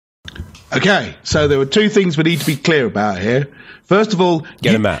Okay, so there were two things we need to be clear about here. First of all,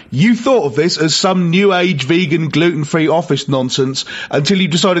 you thought of this as some new age vegan gluten-free office nonsense until you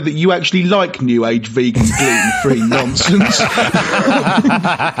decided that you actually like new age vegan gluten-free nonsense.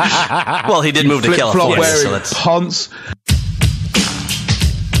 Well, he did move to California, so that's pants.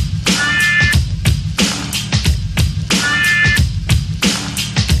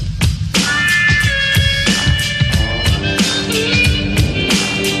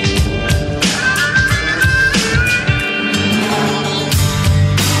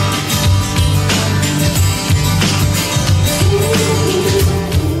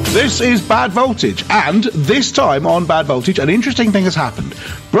 This is Bad Voltage, and this time on Bad Voltage, an interesting thing has happened.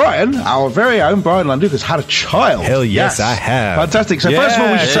 Brian, our very own Bryan Lunduke, has had a child. Hell yes, I have. Fantastic. So first of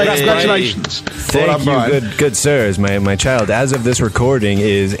all, we should say congratulations. Thank you, good sirs. My child, as of this recording,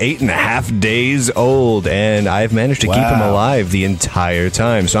 is 8.5 days old, and I've managed to keep him alive the entire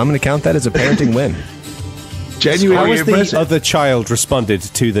time. So I'm going to count that as a parenting win. Genuinely impressive. How has the other child responded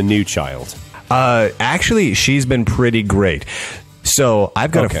to the new child? Actually, she's been pretty great. So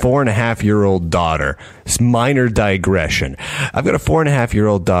I've got a 4.5-year-old daughter. Minor digression. I've got a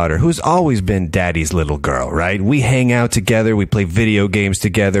 4.5-year-old daughter who's always been daddy's little girl, right? We hang out together. We play video games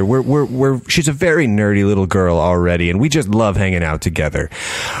together. She's a very nerdy little girl already, and we just love hanging out together.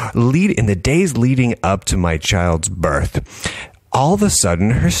 In the days leading up to my child's birth, all of a sudden,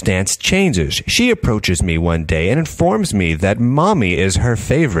 her stance changes. She approaches me one day and informs me that mommy is her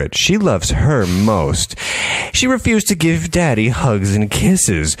favorite. She loves her most. She refused to give daddy hugs and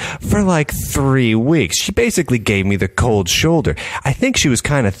kisses for like 3 weeks. She basically gave me the cold shoulder. I think she was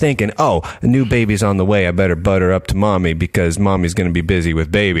kind of thinking, oh, a new baby's on the way. I better butter up to mommy because mommy's going to be busy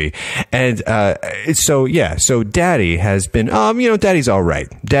with baby. And so daddy has been, daddy's all right.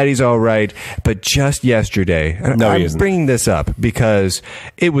 Daddy's all right. But just yesterday, I'm bringing this up because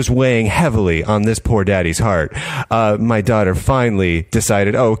it was weighing heavily on this poor daddy's heart. My daughter finally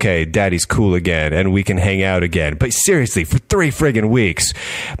decided, okay, daddy's cool again and we can hang out again. But seriously, for 3 friggin' weeks,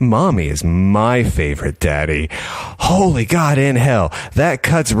 mommy is my favorite daddy. Holy God in hell. That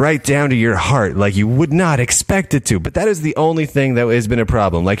cuts right down to your heart like you would not expect it to. But that is the only thing that has been a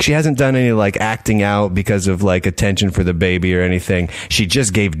problem. Like, she hasn't done any like acting out because of like attention for the baby or anything. She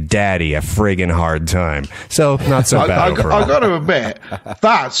just gave daddy a friggin' hard time. So not so bad overall. I gotta admit,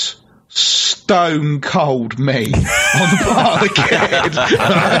 that's stone cold me on the part of the kid.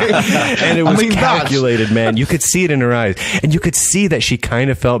 Right? And it was calculated, man. You could see it in her eyes. And you could see that she kind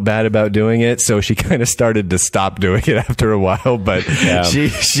of felt bad about doing it, so she kind of started to stop doing it after a while, but she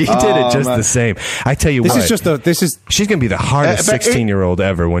did it just the same. I tell you she's going to be the hardest 16-year-old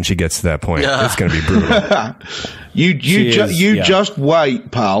ever when she gets to that point. Yeah. It's going to be brutal. You just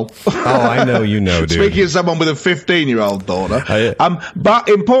wait, pal. Oh, I know you know, dude. Speaking of someone with a 15-year-old daughter. But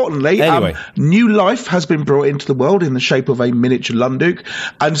importantly, anyway, new life has been brought into the world in the shape of a miniature Lunduke,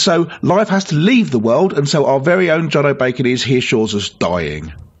 and so life has to leave the world, and so our very own Jono Bacon is here, shows us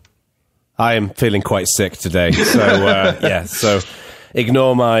dying. I am feeling quite sick today, so so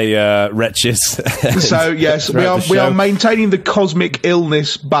ignore my retches. So yes, we are maintaining the cosmic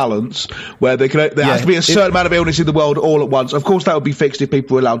illness balance where there has to be a certain amount of illness in the world all at once. Of course, that would be fixed if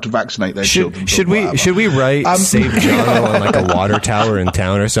people were allowed to vaccinate their children. Should we write Save Jono on like a water tower in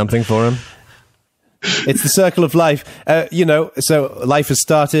town or something for him? It's the circle of life, so life has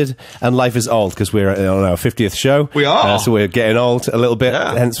started and life is old because we're on our 50th show. We are. So we're getting old a little bit,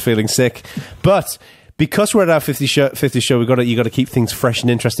 hence feeling sick. But because we're at our 50th show, you got to keep things fresh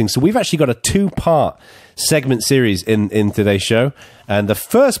and interesting. So we've actually got a 2-part segment series in today's show. And the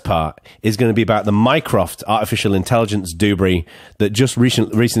first part is going to be about the Mycroft artificial intelligence doobry that just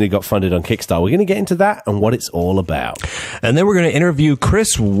recently got funded on Kickstarter. We're going to get into that and what it's all about. And then we're going to interview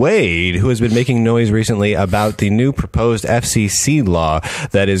Chris Waid, who has been making noise recently about the new proposed FCC law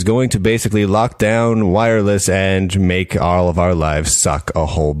that is going to basically lock down wireless and make all of our lives suck a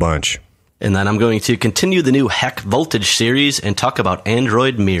whole bunch. And then I'm going to continue the new Heck Voltage series and talk about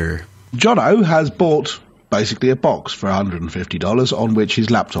Android Mirror. Jono has bought basically a box for $150 on which his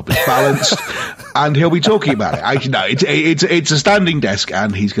laptop is balanced, and he'll be talking about it. Actually, no, it's a standing desk,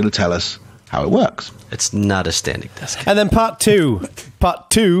 and he's going to tell us how it works. It's not a standing desk. And then part two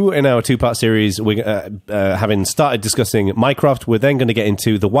in our 2-part series, we having started discussing Mycroft, we're then going to get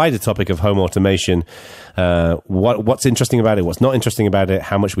into the wider topic of home automation, what's interesting about it, what's not interesting about it,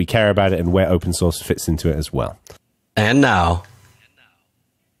 how much we care about it, and where open source fits into it as well. And now,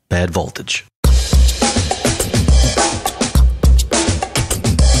 Bad Voltage.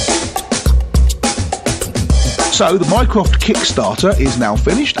 So the Mycroft Kickstarter is now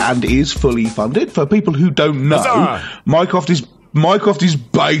finished and is fully funded. For people who don't know, Mycroft is Mycroft is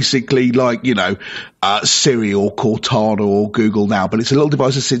basically like, Siri or Cortana or Google now, but it's a little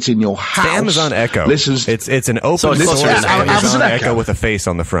device that sits in your house. The Amazon Echo. It's an open source Amazon Echo with a face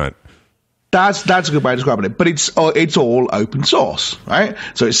on the front. That's a good way of describing it, but it's all open source, right?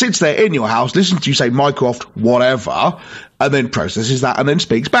 So it sits there in your house, listens to you say Mycroft, whatever, and then processes that and then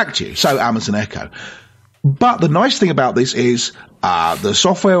speaks back to you. So Amazon Echo. But the nice thing about this is the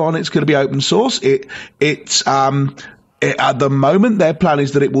software on it's going to be open source. At the moment, their plan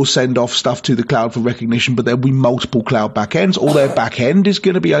is that it will send off stuff to the cloud for recognition, but there'll be multiple cloud backends. All their backend is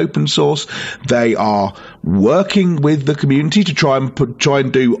going to be open source. They are working with the community to try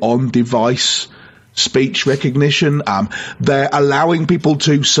and do on-device speech recognition. They're allowing people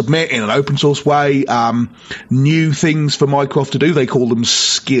to submit in an open source way new things for Mycroft to do. They call them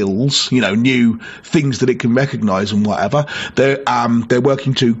skills, new things that it can recognize and whatever. They're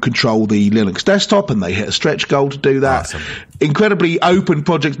working to control the Linux desktop, and they hit a stretch goal to do that. Awesome. Incredibly open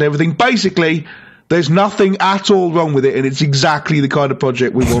project and everything. Basically, there's nothing at all wrong with it, and it's exactly the kind of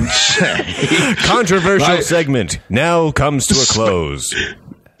project we want to see. Controversial segment now comes to a close.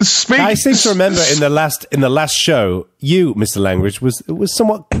 I seem to remember in the last show, you, Mr. Langridge, was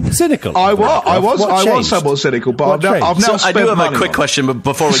somewhat cynical. I was somewhat cynical, but I've now I do have a quick question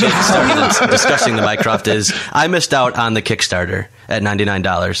before we get started discussing the Mycroft. Is I missed out on the Kickstarter at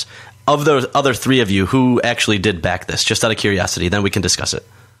 $99. Of those other three of you, who actually did back this? Just out of curiosity, then we can discuss it.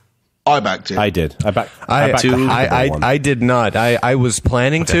 I backed it. I did. I did not. I was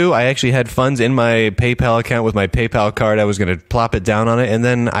planning to. I actually had funds in my PayPal account with my PayPal card. I was going to plop it down on it, and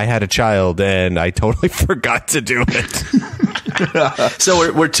then I had a child, and I totally forgot to do it.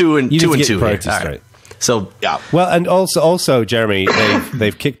 So we're two and two here. Right. So yeah. Well, and also, Jeremy,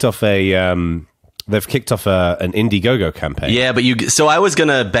 they've kicked off an Indiegogo campaign. Yeah, but so I was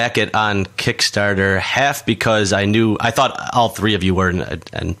gonna back it on Kickstarter, half because I thought all three of you were,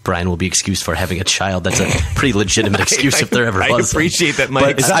 and Brian will be excused for having a child. That's a pretty legitimate excuse if there ever was. I appreciate that,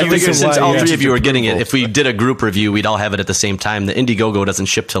 Mike. But I figured since all three of you were getting it, if we did a group review, we'd all have it at the same time. The Indiegogo doesn't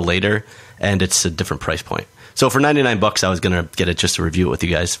ship till later, and it's a different price point. So for $99, I was going to get it just to review it with you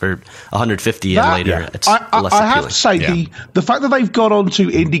guys. For $150 and later, it's less appealing. I have to say, the fact that they've got onto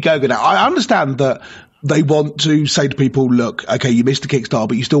Indiegogo now, I understand that they want to say to people, look, okay, you missed a Kickstarter,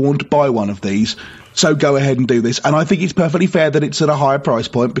 but you still want to buy one of these, so go ahead and do this. And I think it's perfectly fair that it's at a higher price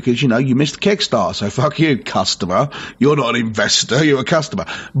point because, you missed the Kickstarter, so fuck you, customer. You're not an investor, you're a customer.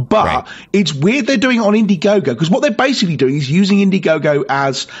 But It's weird they're doing it on Indiegogo, because what they're basically doing is using Indiegogo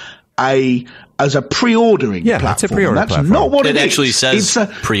as a pre-ordering platform. It's a pre-order platform. That's not what it is. It actually says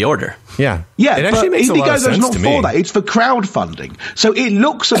pre-order. Yeah. It actually makes a lot of sense to me. for that. It's for crowdfunding. So it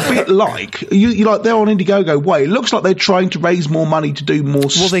looks a bit like, you like they're on Indiegogo way. It looks like they're trying to raise more money to do more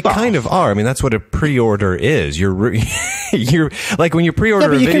stuff. Well, they kind of are. I mean, that's what a pre-order is. You're like when you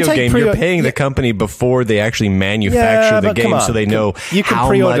pre-order a video game, you're paying the company before they actually manufacture the game, so they know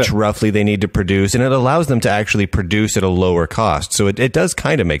how much roughly they need to produce, and it allows them to actually produce at a lower cost. So it does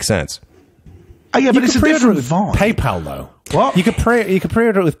kind of make sense. Oh, yeah, but it's a different vibe. PayPal, though. What? You could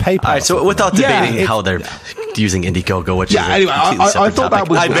pre-order it with PayPal. All right, so without debating how they're using Indiegogo, which is anyway, I thought that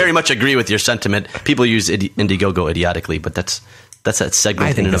was... I very much agree with your sentiment. People use Indiegogo idiotically, but that's that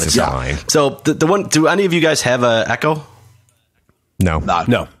segment in and of itself. Fine. So the one, do any of you guys have a Echo? No.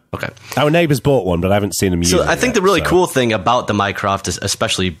 Okay. Our neighbors bought one, but I haven't seen them use it. So I think the really cool thing about the Mycroft,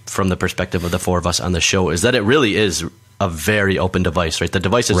 especially from the perspective of the four of us on the show, is that it really is a very open device, right? The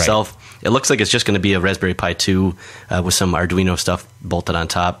device itself, it looks like it's just going to be a Raspberry Pi 2 with some Arduino stuff bolted on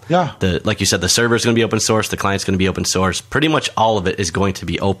top. Yeah. Like you said, the server is going to be open source. The client's going to be open source. Pretty much all of it is going to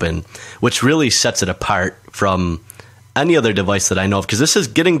be open, which really sets it apart from any other device that I know of, because this is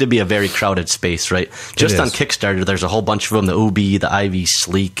getting to be a very crowded space, right? Just on Kickstarter, there's a whole bunch of them, the Ubi, the Ivy,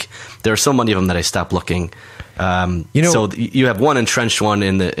 Sleek. There are so many of them that I stopped looking. So you have one entrenched one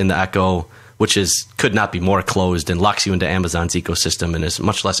in the Echo, which could not be more closed and locks you into Amazon's ecosystem and is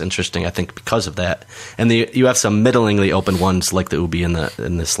much less interesting, I think, because of that. And you have some middlingly open ones like the Ubi and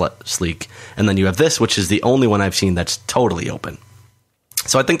the Sleek. And then you have this, which is the only one I've seen that's totally open.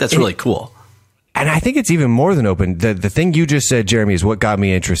 So I think that's really cool. And I think it's even more than open. The thing you just said, Jeremy, is what got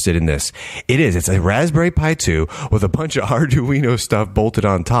me interested in this. It's a Raspberry Pi 2 with a bunch of Arduino stuff bolted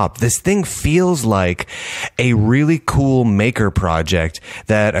on top. This thing feels like a really cool maker project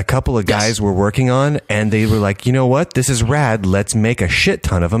that a couple of guys were working on, and they were like, you know what? This is rad. Let's make a shit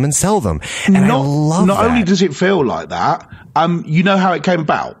ton of them and sell them. And I love that. Not only does it feel like that, you know how it came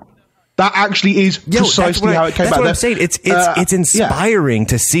about? That actually is precisely how it came That's out. what I'm saying. It's inspiring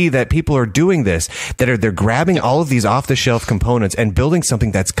to see that people are doing this, they're grabbing all of these off-the-shelf components and building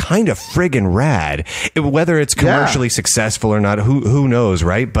something that's kind of friggin' rad. Whether it's commercially successful or not, who knows,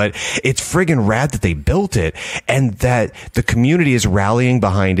 right? But it's friggin' rad that they built it and that the community is rallying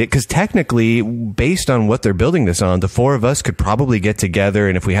behind it, because technically, based on what they're building this on, the four of us could probably get together,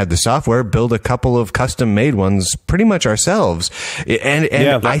 and if we had the software, build a couple of custom-made ones pretty much ourselves. And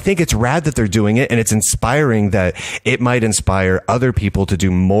I think it's rad that they're doing it, and it's inspiring that it might inspire other people to do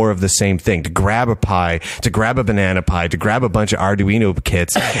more of the same thing, to grab a pie, to grab a banana pie, to grab a bunch of Arduino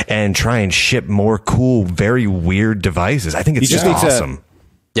kits and try and ship more cool, very weird devices. I think it's just awesome.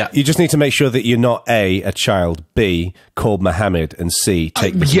 You just need to make sure that you're not A, child, B, called Mohammed, and C,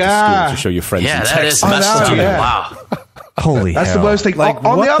 take this to school to show your friends in that Texas. is messed up. Wow. Holy That's hell. the worst thing. Like,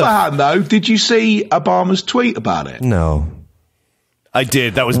 on the other hand, though, did you see Obama's tweet about it? No. I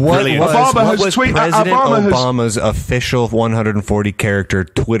did. That was brilliant. What was President Obama's official 140-character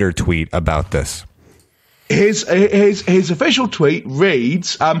Twitter tweet about this? His official tweet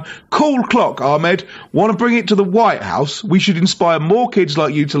reads, "Cool clock, Ahmed. Want to bring it to the White House? We should inspire more kids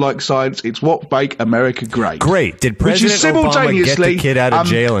like you to like science. It's what make America great." Great. Did President Obama get the kid out of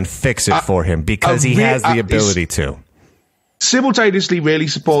jail and fix it for him? Because he has the ability to. Simultaneously really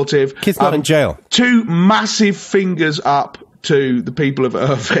supportive. Kid's not in jail. 2 massive fingers up to the people of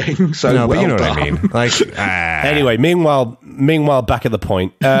Irving. So no, well but you know done. what I mean. Like, Anyway, meanwhile, back at the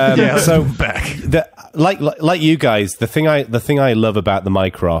point. So back. Like you guys, the thing I love about the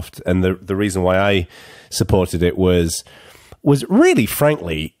Mycroft, and the reason why I supported it was really,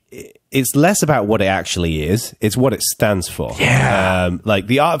 frankly, it's less about what it actually is; it's what it stands for. Yeah, like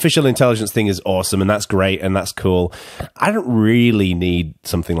the artificial intelligence thing is awesome, and that's great, and that's cool. I don't really need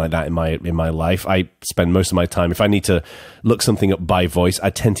something like that in my life. I spend most of my time, if I need to look something up by voice,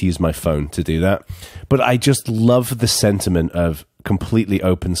 I tend to use my phone to do that. But I just love the sentiment of completely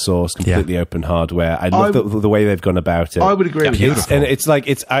open source, completely open hardware. I love the way they've gone about it. I would agree with you. And it's like,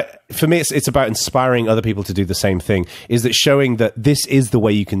 for me, it's about inspiring other people to do the same thing, is that showing that this is the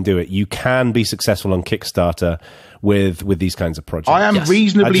way you can do it. You can be successful on Kickstarter with these kinds of projects. I am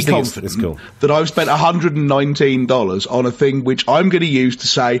reasonably confident it's cool. that I've spent $119 on a thing which I'm going to use to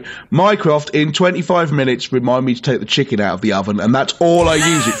say, Mycroft, in 25 minutes, remind me to take the chicken out of the oven, and that's all I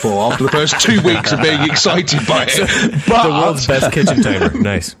use it for after the first 2 weeks of being excited by it. But, the world's best kitchen timer.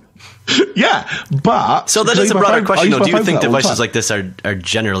 Nice. Yeah, but... So that is a broader question, though. Do you think devices like this are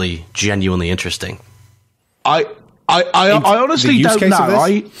generally genuinely interesting? I honestly don't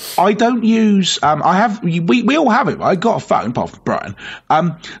know. I don't use. I have. We all have it. I got a phone, apart from Brian.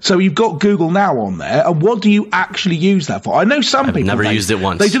 So you've got Google Now on there, and what do you actually use that for? I know some people. Never used it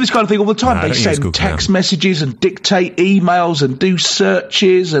once. They do this kind of thing all the time. No, they send text messages and dictate emails and do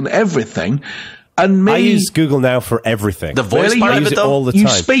searches and everything. And I use Google Now for everything. The voice part of it, though? all the time. You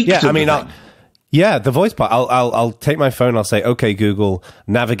speak to the voice part. I'll take my phone. I'll say, "Okay, Google,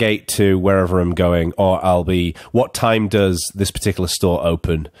 navigate to wherever I'm going," or I'll be, "What time does this particular store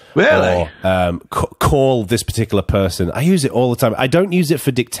open?" Really? Or call this particular person. I use it all the time. I don't use it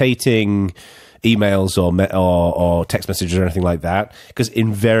for dictating emails or text messages or anything like that, because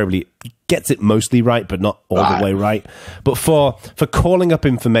invariably it gets it mostly right, but not all the way right. But for calling up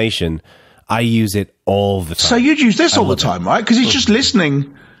information, I use it all the time. So you'd use this all the time, right? Because it's just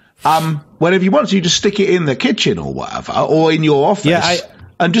listening. Whenever you want to, you just stick it in the kitchen or whatever, or in your office,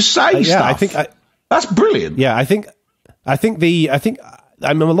 and just say stuff. I think that's brilliant. Yeah, I think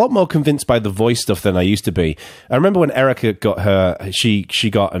I'm a lot more convinced by the voice stuff than I used to be. I remember when Erica got she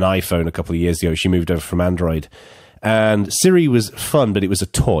got an iPhone a couple of years ago. She moved over from Android, and Siri was fun, but it was a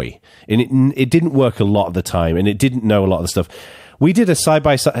toy, and it didn't work a lot of the time, and it didn't know a lot of the stuff. We did a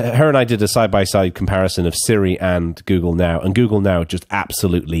side-by-side, her and I did a side-by-side comparison of Siri and Google Now, and Google Now just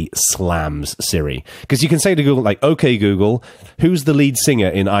absolutely slams Siri. Because you can say to Google, like, "Okay, Google, who's the lead singer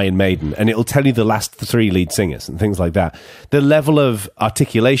in Iron Maiden?" And it'll tell you the last 3 lead singers and things like that. The level of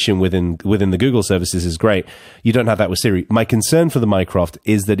articulation within the Google services is great. You don't have that with Siri. My concern for the Mycroft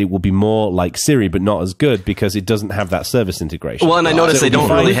is that it will be more like Siri, but not as good, because it doesn't have that service integration. Well, and I noticed they don't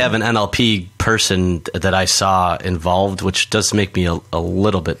really have an NLP person that I saw involved, which does make me a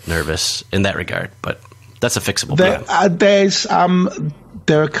little bit nervous in that regard, but that's a fixable problem.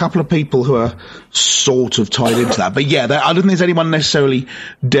 there are a couple of people who are sort of tied into that, but yeah, I don't think there's anyone necessarily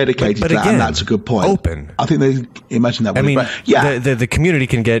dedicated to that, and that's a good point. Open. I think they imagine that. The community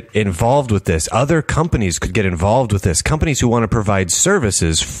can get involved with this. Other companies could get involved with this. Companies who want to provide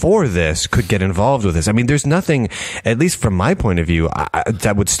services for this could get involved with this. I mean, there's nothing, at least from my point of view,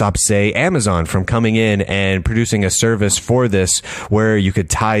 that would stop, say, Amazon from coming in and producing a service for this, where you could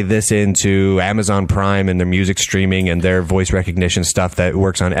tie this into Amazon Prime and their music streaming and their voice recognition stuff that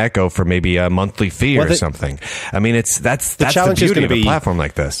works on Echo for maybe a monthly fee or something. I mean, that's the beauty of a platform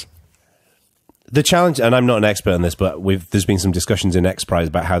like this. The challenge, and I'm not an expert on this, but there's been some discussions in X Prize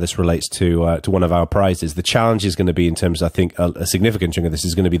about how this relates to one of our prizes. The challenge is going to be, in terms, I think, a significant chunk of this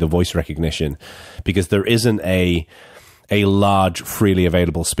is going to be the voice recognition, because there isn't a large, freely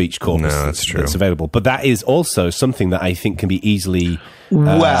available speech corpus that's available. But that is also something that I think can be easily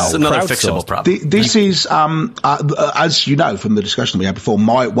it's another fixable problem. This is, as you know from the discussion we had before,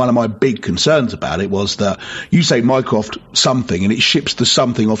 one of my big concerns about it was that you say Mycroft something and it ships the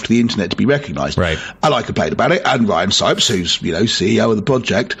something off to the internet to be recognised. Right. And I complained about it, and Ryan Sipes, who's CEO of the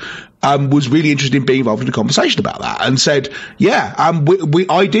project, was really interested in being involved in a conversation about that, and said, we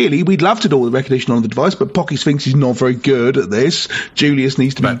ideally we'd love to do all the recognition on the device, but Pocky Sphinx is not very good at this. Julius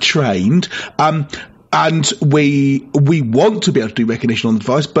needs to be trained. And we want to be able to do recognition on the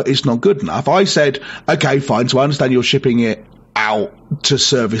device, but it's not good enough. I said, okay, fine. So I understand you're shipping it out to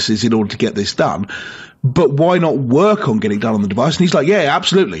services in order to get this done, but why not work on getting it done on the device? And he's like, yeah,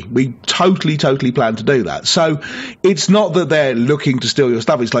 absolutely. We totally plan to do that. So it's not that they're looking to steal your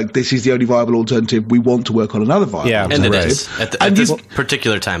stuff. It's like, this is the only viable alternative. We want to work on another viable alternative. And it is. At this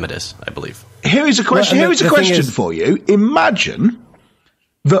particular time it is, I believe. Here is a question. Here is a question for you. Imagine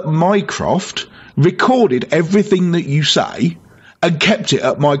that Mycroft recorded everything that you say and kept it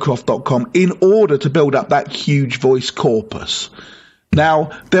at mycroft.com in order to build up that huge voice corpus.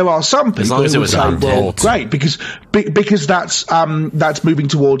 Now, there are some people who would say, well, great, because that's moving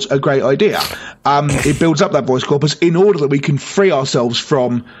towards a great idea. It builds up that voice corpus in order that we can free ourselves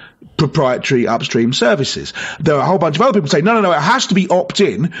from proprietary upstream services. There are a whole bunch of other people saying, no, it has to be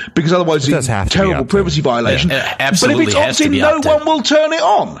opt-in, because otherwise it's a terrible privacy violation. But if it's opt-in, no one will turn it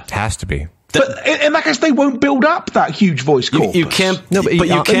on. It has to be. But in that case, they won't build up that huge voice corpus. You can't build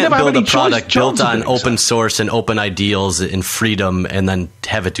a product built on open source and open ideals and freedom and then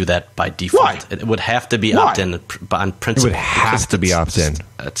have it do that by default. Why? It would have to be opt-in on principle. It would have to be opt-in.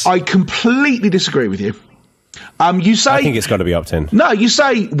 I completely disagree with you. You say, I think it's got to be opt-in. No, you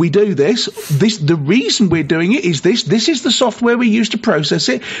say we do this. The reason we're doing it is this. This is the software we use to process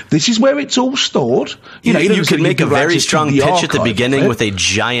it. This is where it's all stored. You could make a very strong pitch at the beginning with a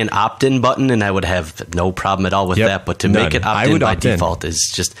giant opt-in button, and I would have no problem at all with that. But to make it opt-in by default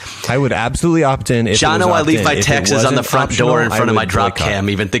is just. I would absolutely opt-in. Jono, I leave my taxes on the front door in front of my drop cam.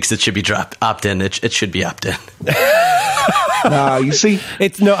 Even thinks it should be opt-in. It should be opt-in. No, you see,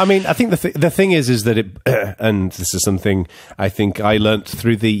 I mean, I think the thing is that it, and this is something I think I learnt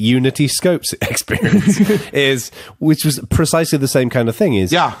through the Unity Scopes experience, which was precisely the same kind of thing.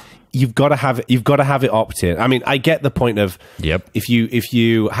 You've got to have it opt-in. I mean, I get the point of if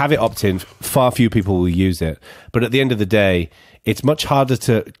you have it opt-in, far fewer people will use it. But at the end of the day, it's much harder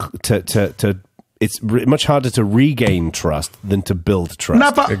much harder to regain trust than to build trust.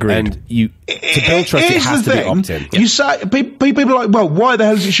 No, but agreed. And to build trust, it has to be opt-in. You say people are like, well, why the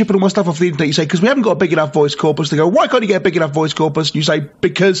hell is it shipping all my stuff off the internet? You say, because we haven't got a big enough voice corpus. They go, why can't you get a big enough voice corpus? You say,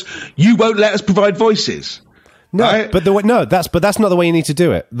 because you won't let us provide voices. No, right? but that's not the way you need to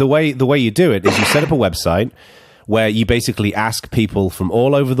do it. The way you do it is you set up a website where you basically ask people from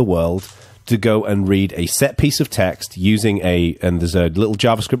all over the world to go and read a set piece of text using and there's a little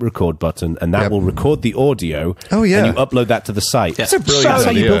JavaScript record button, and that will record the audio. Oh, yeah. And you upload that to the site. That's a brilliant That's how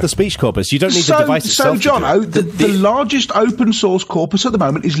you idea. build the speech corpus. You don't need the device itself. So, Jono, the largest open source corpus at the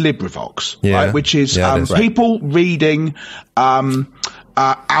moment is LibriVox, right? Which is people reading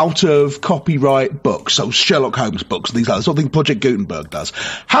out of copyright books, so Sherlock Holmes books and things like that, sort of thing Project Gutenberg does.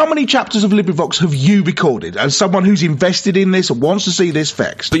 How many chapters of LibriVox have you recorded as someone who's invested in this and wants to see this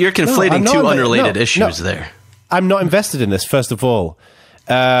fixed? But you're conflating two unrelated issues there. I'm not invested in this, first of all.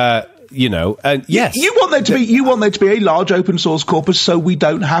 And yes, you want there to be a large open source corpus, so we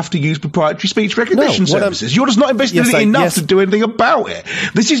don't have to use proprietary speech recognition services. You're just not invested in it enough to do anything about it.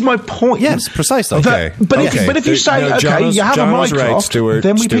 This is my point. Yes, precisely. But if you say, you have a Mycroft,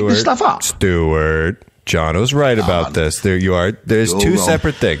 then we pick this stuff up. Stuart, Jono's right about this. There you are. There's two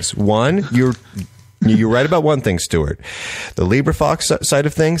separate things. One, you're right about one thing, Stuart. The LibriVox side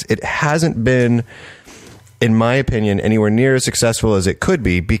of things, it hasn't been in my opinion, anywhere near as successful as it could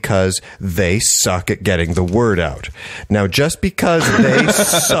be because they suck at getting the word out. Now, just because they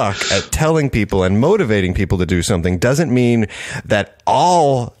suck at telling people and motivating people to do something doesn't mean that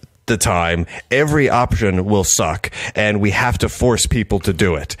all the time every option will suck and we have to force people to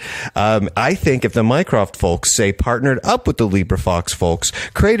do it. I think if the Mycroft folks, say, partnered up with the LibreFox folks,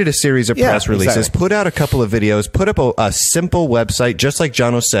 created a series of press releases, put out a couple of videos, put up a simple website, just like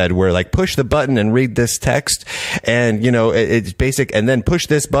Jono said, where like push the button and read this text and, you know, it's basic, and then push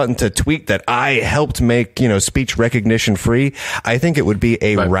this button to tweet that I helped make, you know, speech recognition free. I think it would be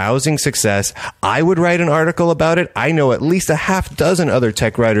a rousing success. I would write an article about it. I know at least a half dozen other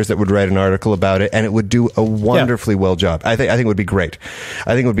tech writers that would write an article about it, and it would do a wonderfully well job. I think it would be great.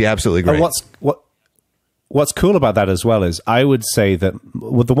 I think it would be absolutely great. And what's cool about that as well is I would say that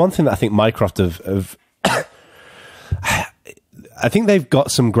the one thing that I think Mycroft have I think they've got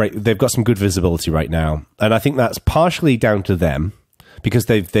some good visibility right now, and I think that's partially down to them because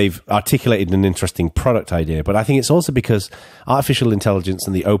they've articulated an interesting product idea, but I think it's also because artificial intelligence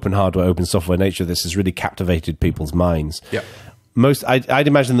and the open hardware, open software nature of this has really captivated people's minds. Yeah. I'd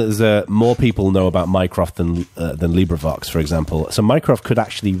imagine that there's more people know about Mycroft than LibreVox, for example. So Mycroft could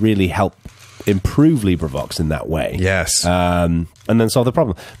actually really help improve LibreVox in that way. Yes. And then solve the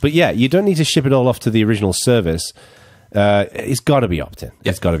problem. But yeah, you don't need to ship it all off to the original service. It's got to be opt-in.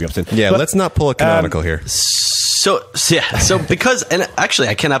 It's got to be opt-in. Yeah, but let's not pull a canonical here. So because, and actually,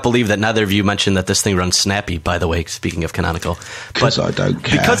 I cannot believe that neither of you mentioned that this thing runs snappy, by the way, speaking of canonical. Because I don't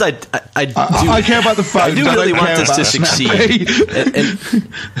care. Because I care about the phone. I do really want this to succeed.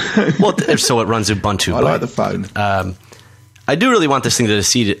 Well, so it runs Ubuntu. I like the phone. I do really want this thing to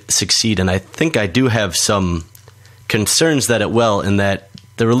succeed, and I think I do have some concerns that it will, in that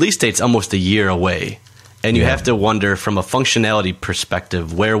the release date's almost a year away. And you have to wonder, from a functionality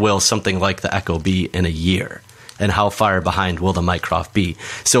perspective, where will something like the Echo be in a year? And how far behind will the Mycroft be?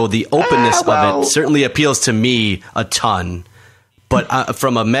 So the openness of it certainly appeals to me a ton. But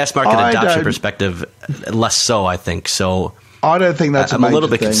from a mass market adoption perspective, less so, I think. So I don't think that's I'm a little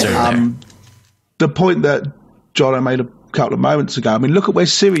bit thing. concerned there. The point that Jono made a couple of moments ago, I mean, look at where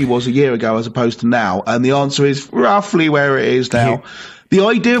Siri was a year ago as opposed to now. And the answer is roughly where it is now. The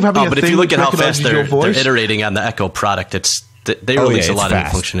idea of having but if you look at how fast they're voice, iterating on the Echo product, they release a lot of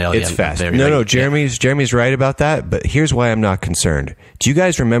new functionality. It's fast. No, Jeremy's right about that, but here's why I'm not concerned. Do you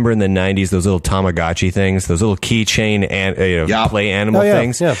guys remember in the 90s those little Tamagotchi things, those little keychain and play animal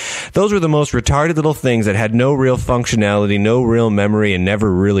things? Yeah. Those were the most retarded little things that had no real functionality, no real memory, and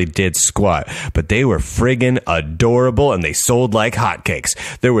never really did squat. But they were friggin' adorable, and they sold like hotcakes.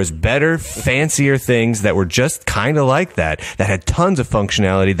 There was better, fancier things that were just kind of like that had tons of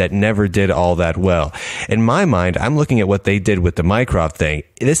functionality that never did all that well. In my mind, I'm looking at what they did with the Mycroft thing.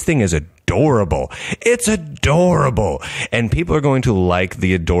 This thing is adorable. It's adorable. And people are going to like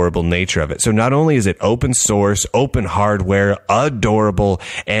the adorable nature of it. So not only is it open source, open hardware, adorable,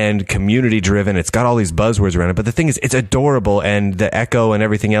 and community driven, it's got all these buzzwords around it, but the thing is, it's adorable, and the Echo and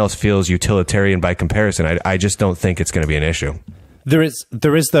everything else feels utilitarian by comparison. I just don't think it's going to be an issue. There is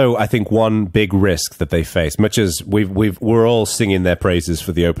though, I think, one big risk that they face. Much as we're all singing their praises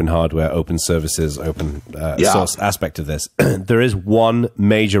for the open hardware, open services, open source aspect of this. There is one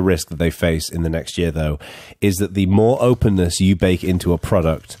major risk that they face in the next year, though, is that the more openness you bake into a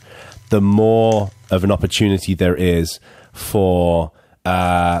product, the more of an opportunity there is for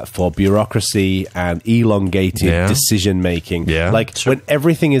bureaucracy and elongated decision making. Like when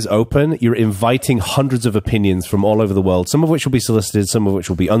everything is open, you're inviting hundreds of opinions from all over the world, some of which will be solicited, some of which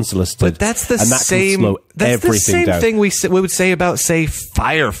will be unsolicited. But that's the same. That's the same thing we would say about, say,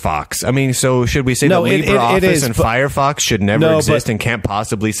 Firefox. I mean, so should we say that LibreOffice and Firefox should never exist and can't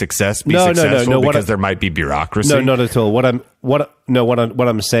possibly be successful because there might be bureaucracy? No, not at all. What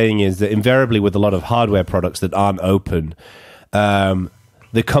I'm saying is that invariably with a lot of hardware products that aren't open,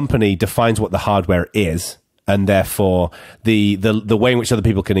 the company defines what the hardware is, and therefore the way in which other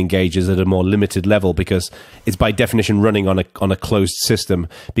people can engage is at a more limited level because it's by definition running on a closed system.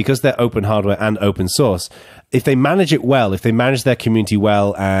 Because they're open hardware and open source, if they manage it well, if they manage their community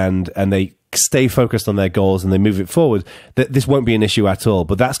well, and they stay focused on their goals and they move it forward, this won't be an issue at all.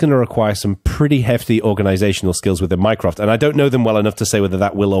 But that's going to require some pretty hefty organizational skills within Mycroft, and I don't know them well enough to say whether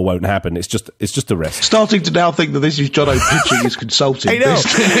that will or won't happen. It's just a risk. Starting to now think that this is Jono pitching his consulting. I know. I was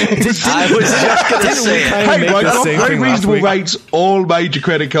just going to say it. Hey, Mycroft, very reasonable rates, all major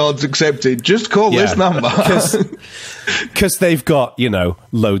credit cards accepted. Just call this number. Because they've got,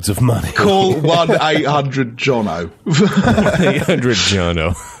 loads of money. Call 1-800-JONO.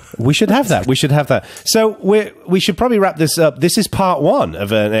 1-800-JONO. We should have that. We should have that. So we should probably wrap this up. This is part one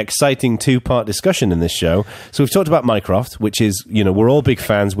of an exciting 2-part discussion in this show. So we've talked about Mycroft, which is, we're all big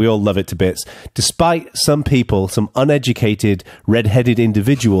fans. We all love it to bits. Despite some people, some uneducated, red-headed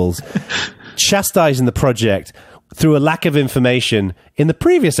individuals chastising the project through a lack of information in the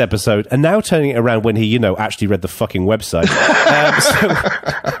previous episode, and now turning it around when he, actually read the fucking website.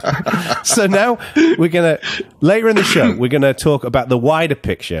 So now later in the show, we're going to talk about the wider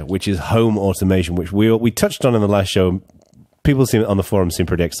picture, which is home automation, which we touched on in the last show. People on the forum seem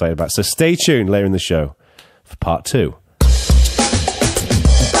pretty excited about. So stay tuned later in the show for part 2.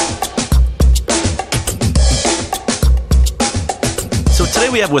 So today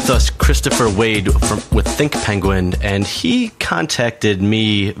we have with us Christopher Waid with Thinkpenguin, and he contacted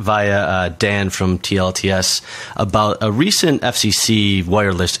me via Dan from TLTS about a recent FCC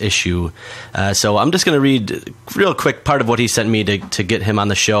wireless issue. So I'm just going to read real quick part of what he sent me to get him on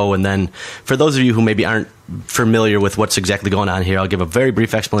the show, and then for those of you who maybe aren't familiar with what's exactly going on here, I'll give a very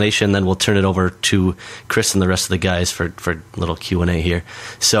brief explanation, then we'll turn it over to Chris and the rest of the guys for a little Q&A here.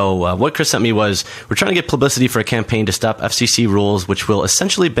 So what Chris sent me was, we're trying to get publicity for a campaign to stop FCC rules which will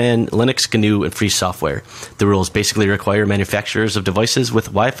essentially ban Linux, GNU, and free software. The rules basically require manufacturers of devices with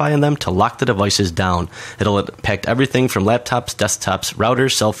Wi-Fi in them to lock the devices down. It'll impact everything from laptops, desktops,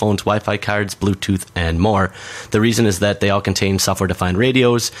 routers, cell phones, Wi-Fi cards, Bluetooth, and more. The reason is that they all contain software-defined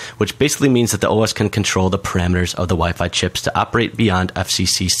radios, which basically means that the OS can control the parameters of the Wi-Fi chips to operate beyond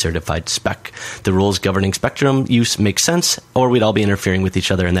FCC certified spec. The rules governing spectrum use make sense, or we'd all be interfering with each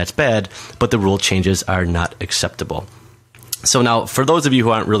other, and that's bad, but the rule changes are not acceptable. So now, for those of you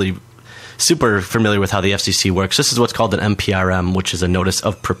who aren't really super familiar with how the FCC works, this is what's called an NPRM, which is a notice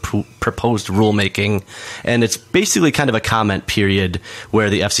of proposed rulemaking, and it's basically kind of a comment period where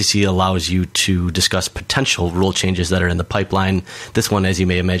the FCC allows you to discuss potential rule changes that are in the pipeline. This one, as you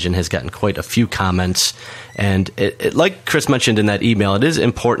may imagine, has gotten quite a few comments, and like Chris mentioned in that email, it is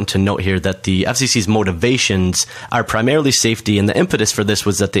important to note here that the FCC's motivations are primarily safety, and the impetus for this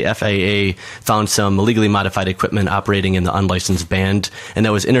was that the FAA found some illegally modified equipment operating in the unlicensed band, and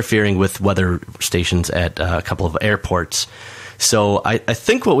that was interfering with weather stations at a couple of airports. So I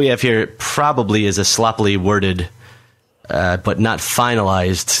think what we have here probably is a sloppily worded but not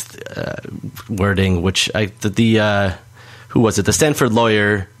finalized wording, which who was it? The Stanford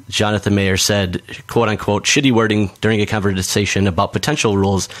lawyer Jonathan Mayer said, quote unquote, shitty wording during a conversation about potential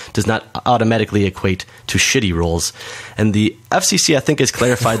rules does not automatically equate to shitty rules. And the FCC, I think, has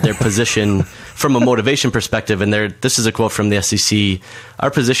clarified their position from a motivation perspective. And this is a quote from the FCC. Our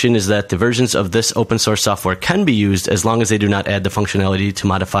position is that the versions of this open source software can be used as long as they do not add the functionality to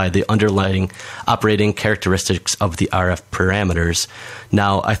modify the underlying operating characteristics of the RF parameters.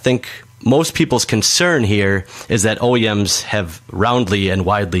 Now, I think most people's concern here is that OEMs have roundly and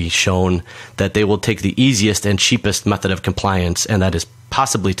widely shown that they will take the easiest and cheapest method of compliance, and that is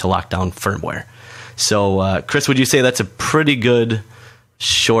possibly to lock down firmware. So, Chris, would you say that's a pretty good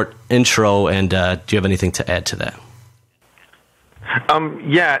short intro, and do you have anything to add to that?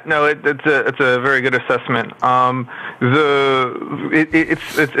 Yeah, no, it's a very good assessment. So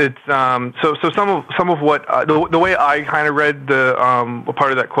some of what the way I kind of read the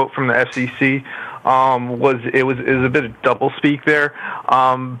part of that quote from the FCC was a bit of doublespeak there.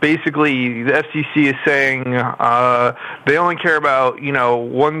 Basically, the FCC is saying they only care about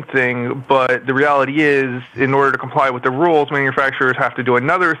one thing, but the reality is, in order to comply with the rules, manufacturers have to do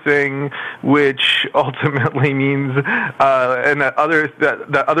another thing, which ultimately means and that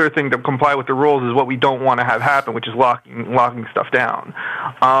other thing to comply with the rules is what we don't want to have happen, which is locking stuff down.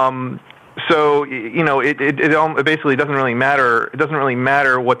 So it basically doesn't really matter. It doesn't really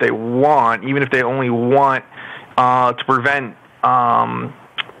matter what they want, even if they only want to prevent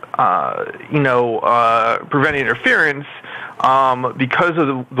prevent interference, because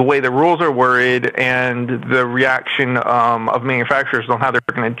of the way the rules are worded and the reaction of manufacturers on how they're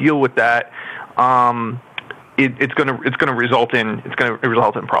going to deal with that. It's going to result in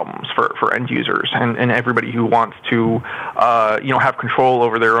problems for end users and everybody who wants to have control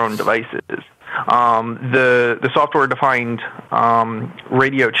over their own devices. The software defined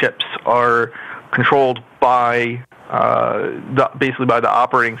radio chips are controlled by basically by the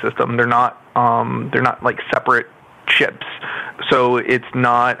operating system. They're not like separate chips. So it's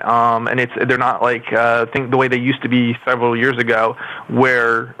not, they're not like the way they used to be several years ago,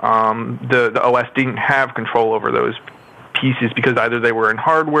 where the OS didn't have control over those pieces because either they were in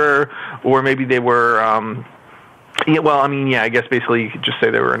hardware or maybe they were. I guess basically you could just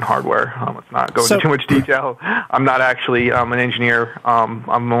say they were in hardware. Let's not go into too much detail. I'm not actually an engineer.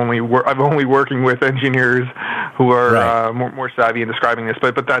 I'm only working with engineers who are more savvy in describing this.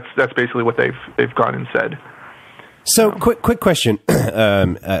 But that's basically what they've gone and said. So, quick question,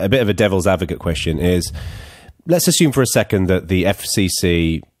 a bit of a devil's advocate question is: let's assume for a second that the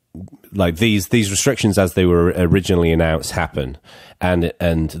FCC, like these restrictions as they were originally announced, happen,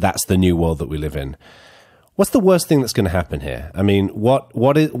 and that's the new world that we live in. What's the worst thing that's going to happen here? I mean,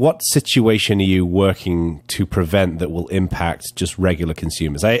 what situation are you working to prevent that will impact just regular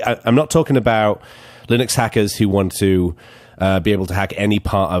consumers? I'm not talking about Linux hackers who want to be able to hack any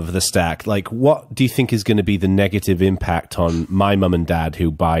part of the stack. Like, what do you think is going to be the negative impact on my mum and dad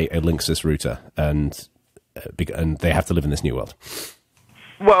who buy a Linksys router and they have to live in this new world?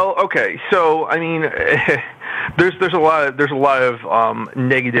 Well, okay, so I mean, there's a lot of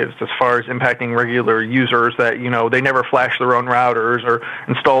negatives as far as impacting regular users that they never flash their own routers or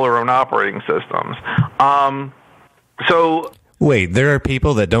install their own operating systems. So wait, there are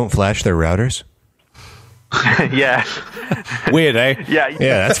people that don't flash their routers? Yeah. Weird, eh?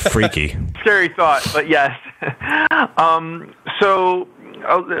 Yeah, that's freaky. Scary thought, but yes. So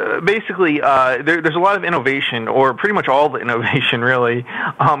basically, there's a lot of innovation, or pretty much all the innovation really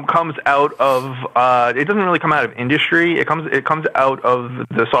comes out of. It doesn't really come out of industry. It comes out of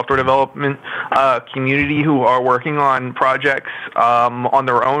the software development community who are working on projects on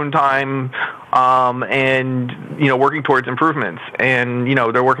their own time, and working towards improvements, and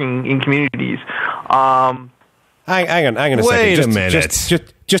they're working in communities. Hang on a second. Wait a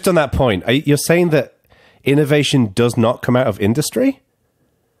minute. Just on that point, you're saying that innovation does not come out of industry?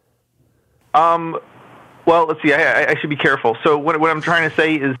 Well, let's see. I should be careful. So what I'm trying to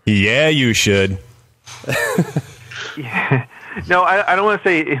say is, yeah, you should. No, I don't want to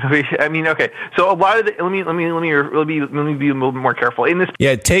say innovation. I mean, okay. So a lot of the let me be a little bit more careful in this.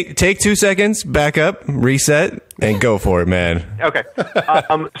 Yeah, take 2 seconds, back up, reset, and go for it, man. Okay.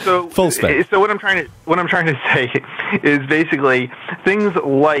 So full spec. So what I'm trying to say is basically things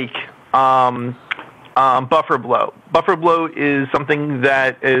like buffer blow. Buffer blow is something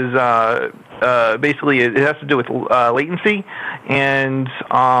that is basically it has to do with latency, and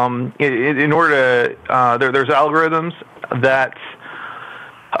in order to there's algorithms that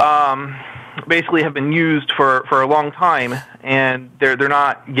basically have been used for a long time, and they're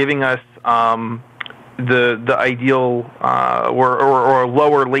not giving us the ideal or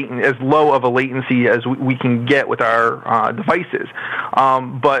lower latent, as low of a latency as we can get with our devices,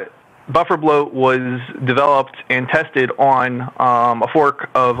 but buffer blow was developed and tested on a fork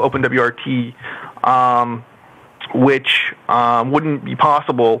of OpenWRT, which wouldn't be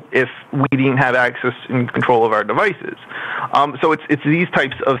possible if we didn't have access and control of our devices. So it's these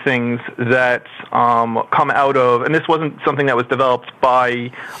types of things that come out of, and this wasn't something that was developed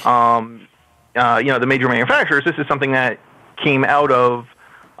by the major manufacturers. This is something that came out of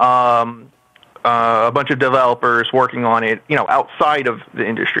a bunch of developers working on it, outside of the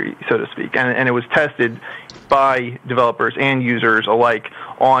industry, so to speak, and it was tested by developers and users alike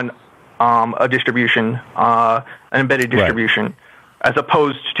on a distribution, an embedded distribution, right, as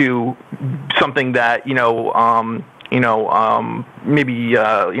opposed to something that maybe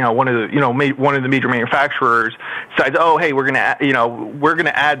one of the major manufacturers decides, oh, hey, we're gonna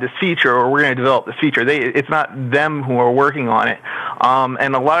add this feature, or we're gonna develop this feature. It's not them who are working on it,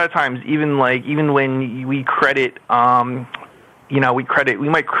 and a lot of times, even when we credit. We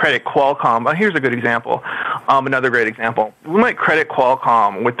might credit Qualcomm. Here's a good example. Another great example. We might credit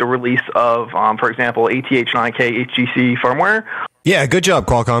Qualcomm with the release of, for example, ATH9K HGC firmware. Yeah, good job,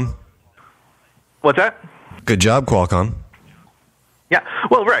 Qualcomm. What's that? Good job, Qualcomm. Yeah,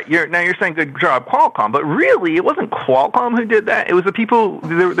 well, right. You're saying good job, Qualcomm, but really, it wasn't Qualcomm who did that. It was the people.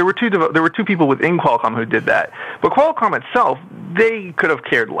 There were two people within Qualcomm who did that. But Qualcomm itself, they could have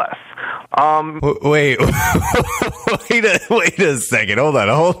cared less. Wait a second. Hold on.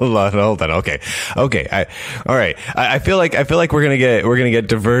 Okay. All right. I feel like we're gonna get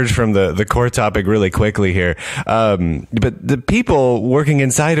diverged from the core topic really quickly here. But the people working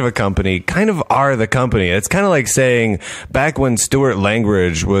inside of a company kind of are the company. It's kind of like saying back when Stuart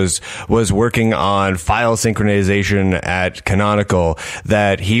Langridge was working on file synchronization at Canonical,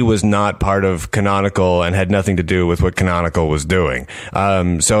 that he was not part of Canonical and had nothing to do with what Canonical was doing.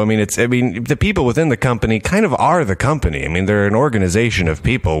 So I mean, the people within the company kind of are the company. I mean, they're an organization of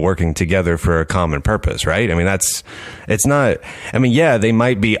people working together for a common purpose, right? I mean, they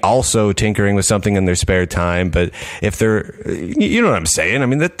might be also tinkering with something in their spare time, but if they're, you know what I'm saying? I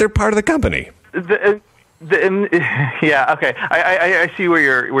mean, that they're part of the company. Yeah, okay. I see where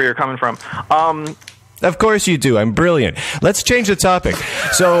you're coming from. Of course you do. I'm brilliant. Let's change the topic.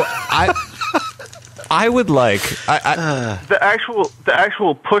 So I would like the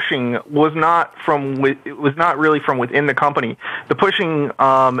actual pushing was not really from within the company. The pushing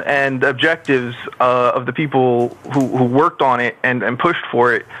and objectives of the people who worked on it and pushed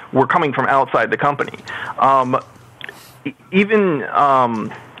for it were coming from outside the company. Qualcomm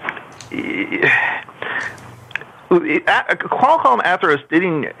Atheros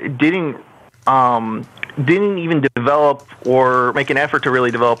didn't even develop or make an effort to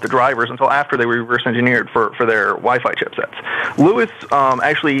really develop the drivers until after they were reverse engineered for their Wi-Fi chipsets. Lewis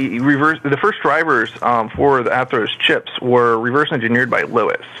actually the first drivers for the Atheros chips were reverse engineered by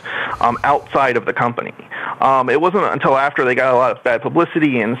Lewis outside of the company. It wasn't until after they got a lot of bad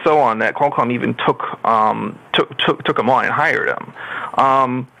publicity and so on that Qualcomm even took them on and hired them.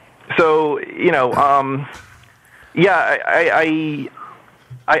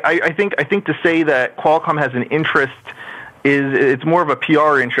 I think to say that Qualcomm has an interest it's more of a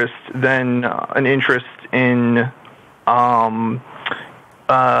PR interest than an interest in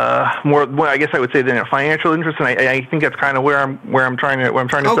more, I guess I would say, than a financial interest, and I think that's kind of where I'm trying to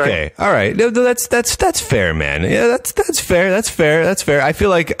say. Okay, all right, that's fair, man. Yeah, that's fair. I feel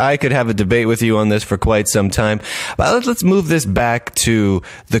like I could have a debate with you on this for quite some time, but let's move this back to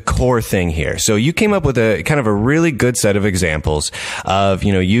the core thing here. So you came up with a kind of a really good set of examples of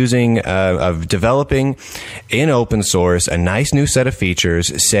using of developing in open source a nice new set of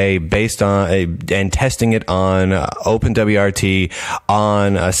features, say based on and testing it on OpenWRT on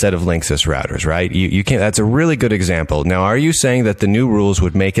a set of Linksys routers, right? You can't. That's a really good example. Now, are you saying that the new rules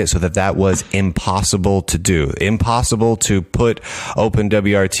would make it so that was impossible to do, impossible to put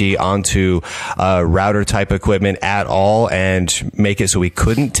OpenWRT onto router type equipment at all, and make it so we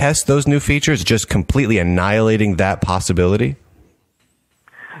couldn't test those new features, just completely annihilating that possibility?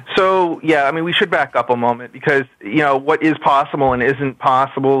 So, yeah, I mean, we should back up a moment because, what is possible and isn't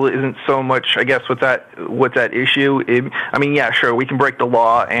possible isn't so much, I guess, what's that issue. Sure, we can break the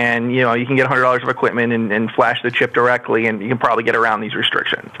law and, you can get $100 of equipment and flash the chip directly, and you can probably get around these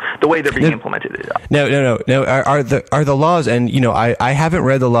restrictions, the way they're being implemented. No. Are the laws, and, I haven't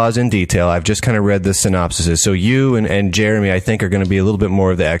read the laws in detail. I've just kind of read the synopsises. So you and Jeremy, I think, are going to be a little bit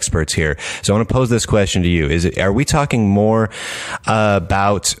more of the experts here. So I want to pose this question to you. Are we talking more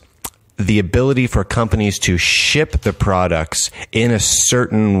about the ability for companies to ship the products in a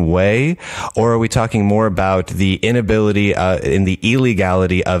certain way, or are we talking more about the inability and the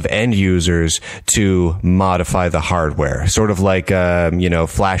illegality of end users to modify the hardware, sort of like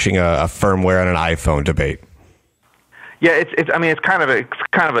flashing a firmware on an iPhone debate? Yeah, it's kind of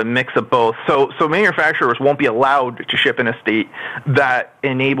a mix of both. So manufacturers won't be allowed to ship in a state that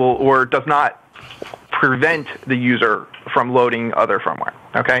enable or does not prevent the user from loading other firmware.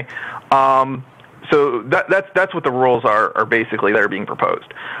 Okay, so that's what the rules are basically that are being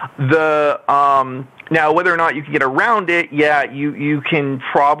proposed. Now, whether or not you can get around it, yeah, you can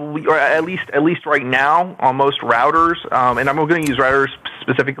probably, or at least right now on most routers, and I'm going to use routers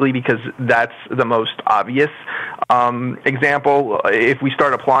specifically because that's the most obvious example. If we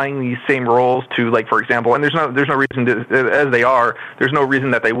start applying these same rules to, like, for example, and there's no reason to, as they are, there's no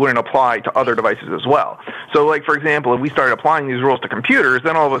reason that they wouldn't apply to other devices as well. So, like, for example, if we started applying these rules to computers,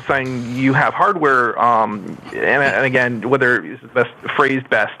 then all of a sudden you have hardware, and again, whether it's phrased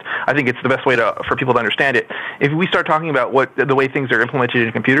best, I think it's the best way for people to understand it. If we start talking about the way things are implemented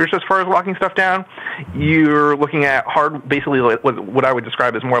in computers as far as locking stuff down, you're looking at basically what I would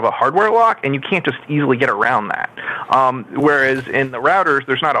describe as more of a hardware lock, and you can't just easily get around that. Whereas in the routers,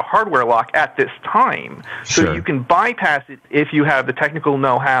 there's not a hardware lock at this time, so you can bypass it if you have the technical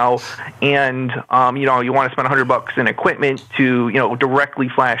know-how and you want to spend $100 in equipment to directly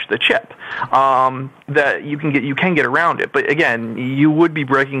flash the chip. That you can get around it, but again, you would be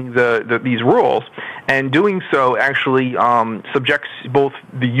breaking these rules, and doing so actually subjects both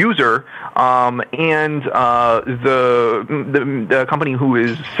the user and the company who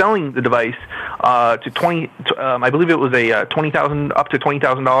is selling the device to I believe it was a up to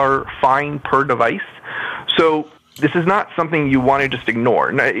 $20,000 fine per device. So this is not something you want to just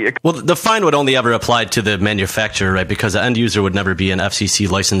ignore. Well, the fine would only ever apply to the manufacturer, right? Because the end user would never be an FCC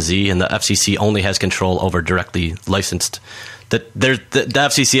licensee, and the FCC only has control over directly licensed. The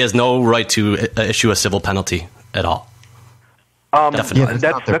FCC has no right to issue a civil penalty at all. Definitely.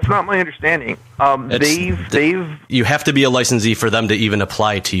 That's not my understanding. You have to be a licensee for them to even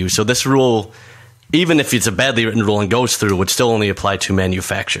apply to you. So this rule, even if it's a badly written rule and goes through, would still only apply to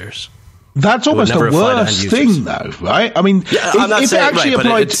manufacturers. That's almost the worst thing, though, right? I mean, if the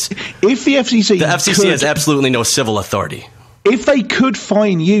FCC has absolutely no civil authority. if they could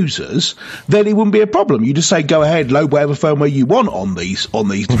fine users, then it wouldn't be a problem. You just say, go ahead, load whatever firmware you want on these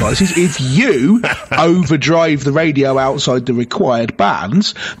devices. If you overdrive the radio outside the required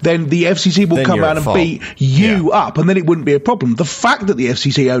bands, then the FCC will come out and beat you up, and then it wouldn't be a problem. The fact that the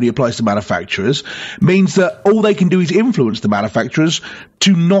FCC only applies to manufacturers means that all they can do is influence the manufacturers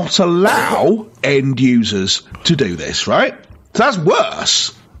to not allow end users to do this, right? So that's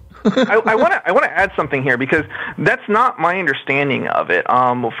worse. I want to add something here, because that's not my understanding of it.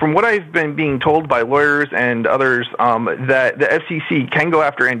 From what I've been being told by lawyers and others, that the FCC can go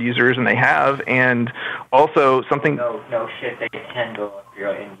after end users, and they have, and also something. No shit, they can go after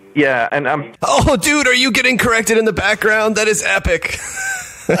your end users. Yeah, and oh, dude, are you getting corrected in the background? That is epic.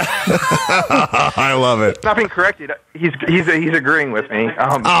 I love it. Not being corrected. He's agreeing with me.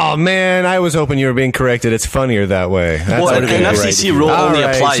 Oh man, I was hoping you were being corrected. It's funnier that way. Well, an FCC rule only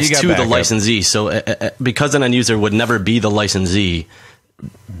applies to the licensee. So because an end user would never be the licensee,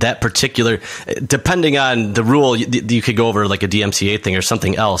 that particular, depending on the rule, you could go over like a DMCA thing or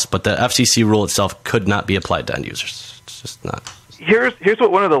something else. But the FCC rule itself could not be applied to end users. It's just not. Here's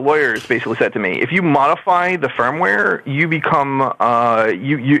what one of the lawyers basically said to me. If you modify the firmware, you become I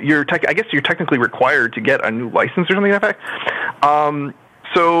guess you're technically required to get a new license or something like that.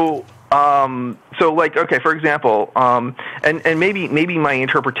 So like, okay, for example, and maybe my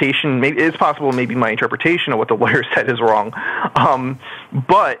interpretation, it's possible maybe my interpretation of what the lawyer said is wrong.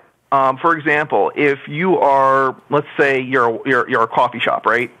 But for example, if you are, let's say you're a coffee shop,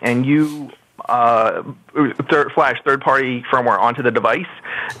 right, and you flash third-party firmware onto the device,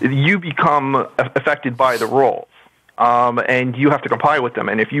 you become affected by the rules, and you have to comply with them.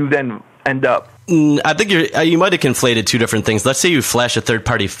 And if you then end up, I think you might have conflated two different things. Let's say you flash a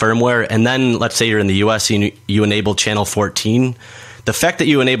third-party firmware, and then let's say you're in the U.S. and you enable Channel 14. The fact that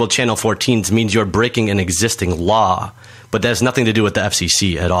you enable Channel 14 means you're breaking an existing law, but that has nothing to do with the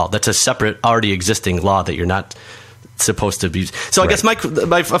FCC at all. That's a separate, already existing law that you're not supposed to be. So I guess my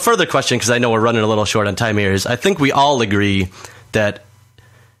further question, because I know we're running a little short on time here, is I think we all agree that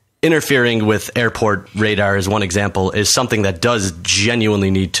interfering with airport radar, as one example, is something that does genuinely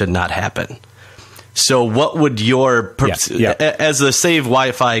need to not happen. So what would your, as the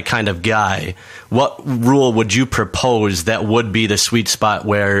SaveWiFi kind of guy, what rule would you propose that would be the sweet spot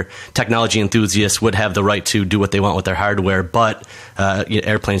where technology enthusiasts would have the right to do what they want with their hardware, but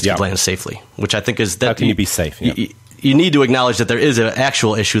airplanes can land safely? Which I think is that. How can you be safe? You need to acknowledge that there is an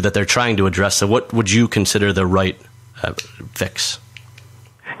actual issue that they're trying to address. So what would you consider the right fix?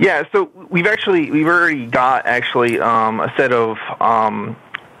 Yeah, so we've already got a set of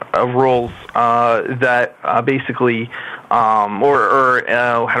rules that basically, how do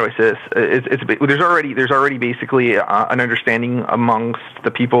I say this? There's already basically an understanding amongst the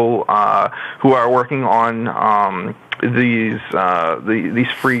people who are working on these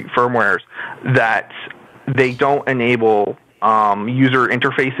free firmwares that they don't enable user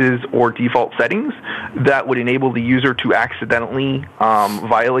interfaces or default settings that would enable the user to accidentally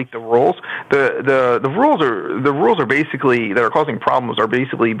violate the rules. The rules are basically that are causing problems are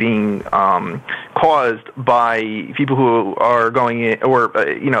basically being caused by people who are going in, or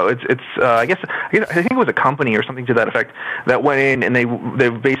I think it was a company or something to that effect that went in and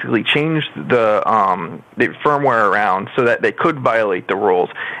they've basically changed the firmware around so that they could violate the rules,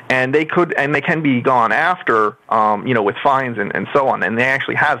 and they can be gone after with fines and so on, and they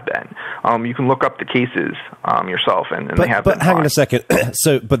actually have been. You can look up the cases yourself, and they have been. But hang on a second.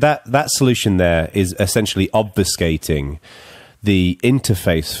 But that solution there is essentially obfuscating the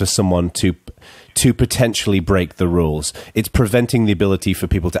interface for someone to potentially break the rules. It's preventing the ability for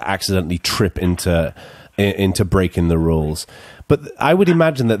people to accidentally trip into breaking the rules. But I would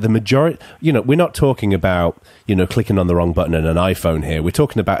imagine that the majority, we're not talking about, clicking on the wrong button in an iPhone here. We're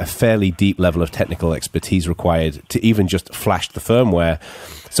talking about a fairly deep level of technical expertise required to even just flash the firmware.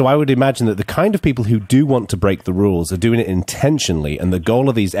 So I would imagine that the kind of people who do want to break the rules are doing it intentionally. And the goal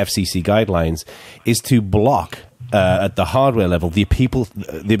of these FCC guidelines is to block at the hardware level the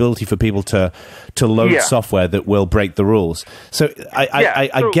ability for people to load software that will break the rules. So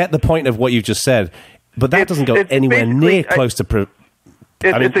I get the point of what you just said. But that doesn't go anywhere near close to.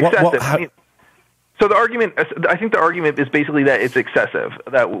 It's excessive. So the argument, I think the argument is basically that it's excessive.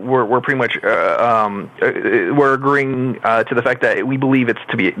 That we're pretty much we're agreeing to the fact that we believe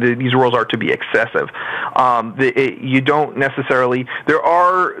these rules are to be excessive. You don't necessarily.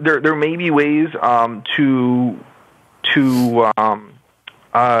 There may be ways to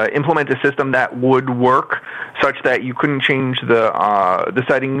implement a system that would work such that you couldn't change the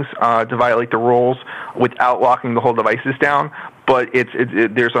settings to violate the rules without locking the whole devices down. but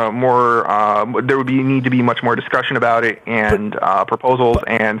there's a more there would need to be much more discussion about it, and proposals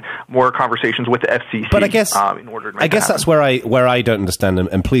and more conversations with the FCC. But I guess in order to make that's where I don't understand,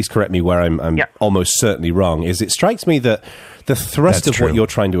 and please correct me where I'm almost certainly wrong. Is it strikes me that the thrust of what you're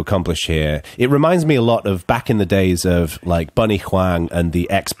trying to accomplish here, it reminds me a lot of back in the days of like Bunny Huang and the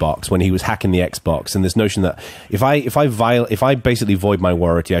Xbox, when he was hacking the Xbox, and this notion that if I basically void my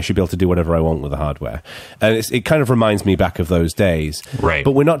warranty, I should be able to do whatever I want with the hardware. And it kind of reminds me back of those days. Right.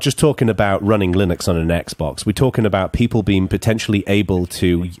 But we're not just talking about running Linux on an Xbox. We're talking about people being potentially able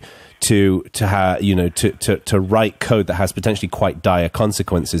to write code that has potentially quite dire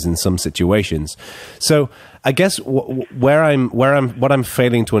consequences in some situations. So I guess what I'm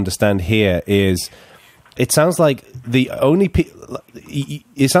failing to understand here is, it sounds like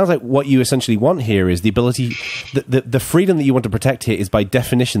it sounds like what you essentially want here is the ability, the freedom that you want to protect here is by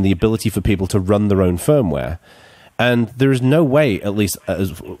definition the ability for people to run their own firmware. And there is no way, at least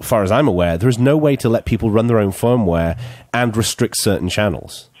as far as I'm aware, there is no way to let people run their own firmware and restrict certain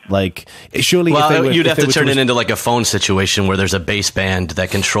channels. Like, surely, you'd have to turn it into like a phone situation where there's a baseband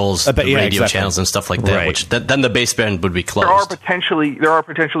that controls the radio channels and stuff like that. Right. Which then the baseband would be closed. There are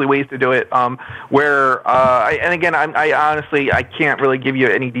potentially ways to do it. Where I honestly can't really give you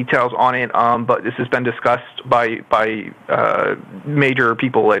any details on it. But this has been discussed by major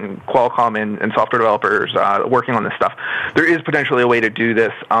people in Qualcomm and software developers working on this stuff. There is potentially a way to do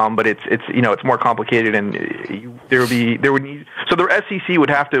this, but it's more complicated, and so the FCC would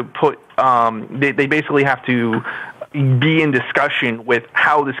have to put they basically have to be in discussion with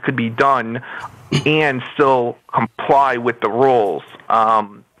how this could be done and still comply with the rules.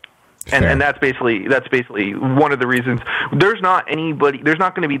 And that's basically one of the reasons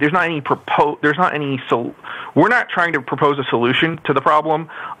we're not trying to propose a solution to the problem,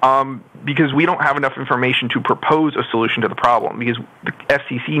 because we don't have enough information to propose a solution to the problem, because the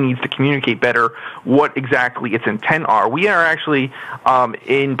FCC needs to communicate better what exactly its intent are. We are actually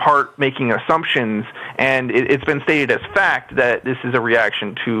in part making assumptions, and it's been stated as fact that this is a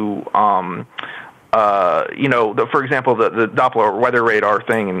reaction to for example, the Doppler weather radar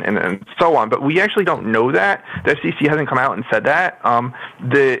thing and so on. But we actually don't know that. The FCC hasn't come out and said that.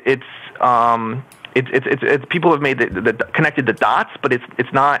 It's people have made connected the dots, but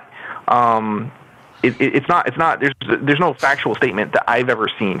it's not. It's not. There's no factual statement that I've ever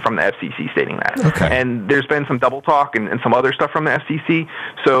seen from the FCC stating that. Okay. And there's been some double talk and some other stuff from the FCC.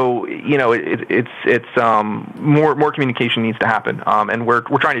 So it's more communication needs to happen. And we're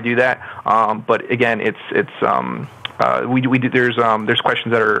trying to do that. But again, there's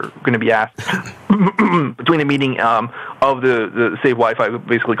questions that are going to be asked between the meeting of the SaveWiFi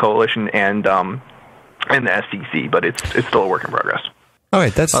basically coalition and the FCC. But it's still a work in progress. All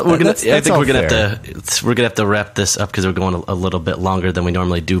right, I think we're gonna have to wrap this up because we're going a little bit longer than we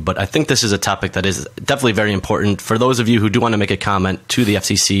normally do. But I think this is a topic that is definitely very important for those of you who do want to make a comment to the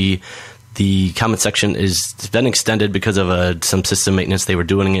FCC. The comment section has been extended because of some system maintenance. They were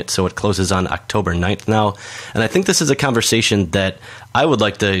doing it, so it closes on October 9th now. And I think this is a conversation that I would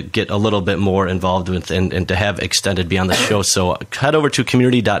like to get a little bit more involved with and to have extended beyond the show. So head over to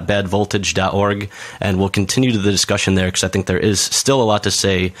community.badvoltage.org, and we'll continue the discussion there, because I think there is still a lot to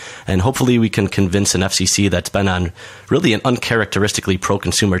say. And hopefully we can convince an FCC that's been on really an uncharacteristically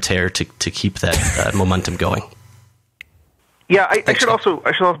pro-consumer tear to keep that momentum going. Yeah, I should also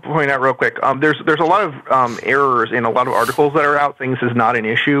point out real quick. There's a lot of errors in a lot of articles that are out saying this is not an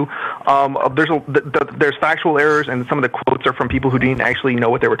issue. There's factual errors, and some of the quotes are from people who didn't actually know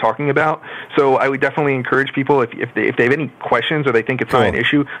what they were talking about. So I would definitely encourage people, if they have any questions or they think it's not an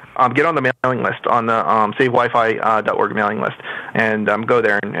issue, get on the mailing list, on the SaveWiFi.org mailing list, and go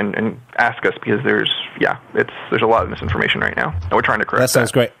there and ask us, because there's a lot of misinformation right now, and we're trying to correct that.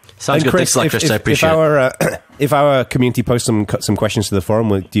 Sounds great. Sounds good. Chris, thanks, Chris. I appreciate it. If our community posts some questions to the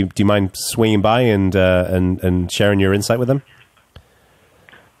forum, do you mind swinging by and sharing your insight with them?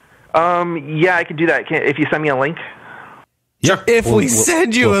 Yeah, I could do that. If you send me a link. Sure. If we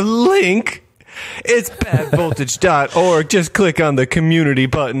send you a link, it's badvoltage.org. Just click on the community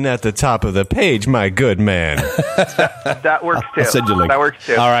button at the top of the page, my good man. That works too. I'll send you a link. That works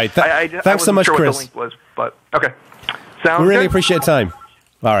too. All right. Thanks so much, sure Chris. What the link was, but okay. Sounds we really good. appreciate your time.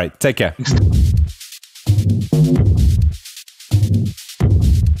 All right. Take care.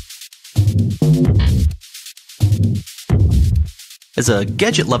 As a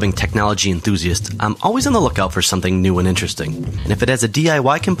gadget-loving technology enthusiast, I'm always on the lookout for something new and interesting. And if it has a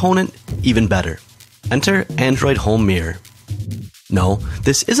DIY component, even better. Enter Android Home Mirror. No,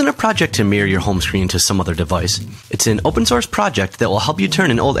 this isn't a project to mirror your home screen to some other device. It's It's an open source project that will help you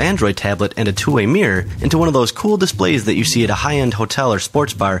turn an old Android tablet and a two-way mirror into one of those cool displays that you see at a high-end hotel or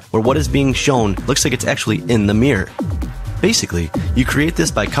sports bar where what is being shown looks like it's actually in the mirror. Basically, you create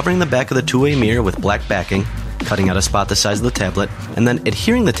this by covering the back of the two-way mirror with black backing, cutting out a spot the size of the tablet, and then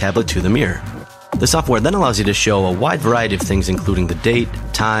adhering the tablet to the mirror. The software then allows you to show a wide variety of things including the date,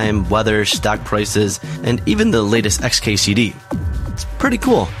 time, weather, stock prices, and even the latest XKCD. It's pretty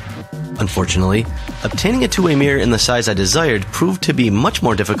cool. Unfortunately, obtaining a two-way mirror in the size I desired proved to be much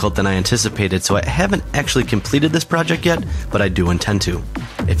more difficult than I anticipated, so I haven't actually completed this project yet, but I do intend to.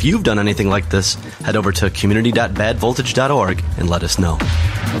 If you've done anything like this, head over to community.badvoltage.org and let us know.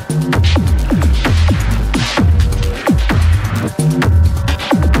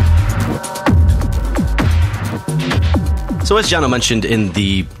 So as Jono mentioned in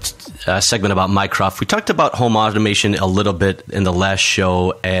the segment about Mycroft, we talked about home automation a little bit in the last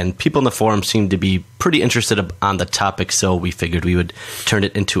show, and people in the forum seemed to be pretty interested on the topic, so we figured we would turn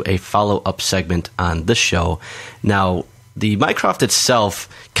it into a follow-up segment on this show. Now, the Mycroft itself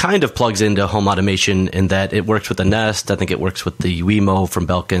kind of plugs into home automation in that it works with the Nest. I think it works with the Wemo from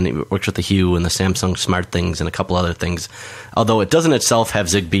Belkin. It works with the Hue and the Samsung SmartThings and a couple other things, although it doesn't itself have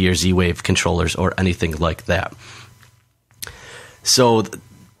Zigbee or Z-Wave controllers or anything like that. So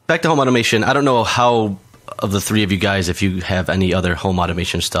back to home automation. I don't know how of the three of you guys, if you have any other home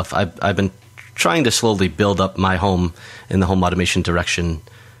automation stuff. I've been trying to slowly build up my home in the home automation direction.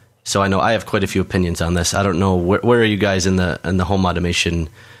 So I know I have quite a few opinions on this. I don't know where are you guys in the home automation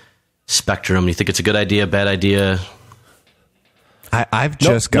spectrum? You think it's a good idea, bad idea? I've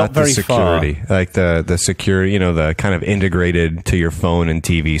just got the security, like the security, the kind of integrated to your phone and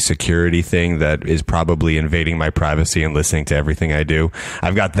TV security thing that is probably invading my privacy and listening to everything I do.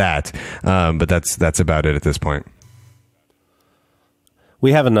 I've got that, but that's about it at this point.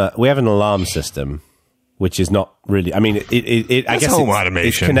 We have an alarm system, which is not really. I mean, I guess home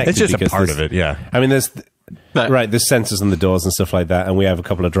automation. It's just a part of it. Yeah. I mean, there's sensors on the doors and stuff like that, and we have a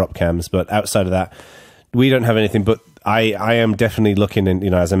couple of drop cams. But outside of that, we don't have anything. But I am definitely looking, and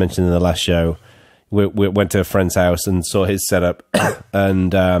as I mentioned in the last show, we went to a friend's house and saw his setup,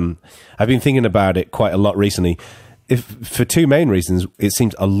 and I've been thinking about it quite a lot recently. For two main reasons, it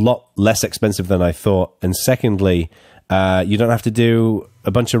seems a lot less expensive than I thought, and secondly, you don't have to do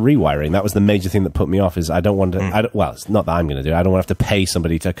a bunch of rewiring. That was the major thing that put me off. Is I don't want to. Well, it's not that I'm going to do. I don't want to have to pay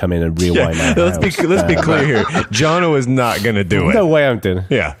somebody to come in and rewind my house. Let's be clear here. Jono is not going to do it. No way I'm doing it.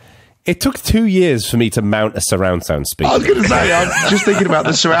 Yeah. It took 2 years for me to mount a surround sound speaker. I was going to say, I'm just thinking about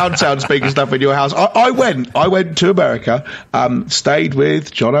the surround sound speaker stuff in your house. I went to America, stayed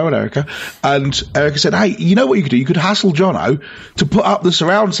with Jono and Erica, and Erica said, hey, you know what you could do? You could hassle Jono to put up the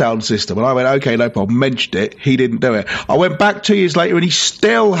surround sound system. And I went, okay, no problem. Mentioned it. He didn't do it. I went back 2 years later and he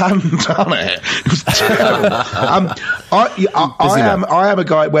still hadn't done it. It was terrible. I am a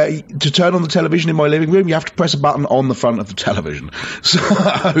guy where to turn on the television in my living room, you have to press a button on the front of the television. So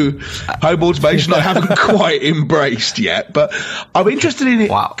home automation I haven't quite embraced yet, but I'm interested in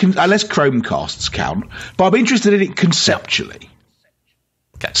it, unless Chromecasts count, but I'm interested in it conceptually.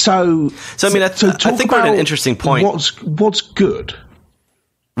 Okay. So I mean, I think we're at an interesting point. What's good?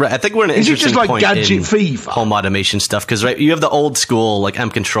 Right, I think we're in an interesting point in fever? Home automation stuff, because you have the old school like M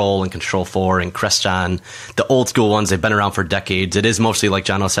Control and Control 4 and Creston, the old school ones. They've been around for decades. It is mostly, like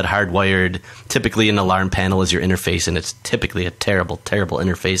Jono said, hardwired. Typically an alarm panel is your interface, and it's typically a terrible, terrible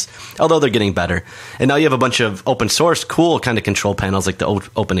interface, although they're getting better. And now you have a bunch of open source, cool kind of control panels like the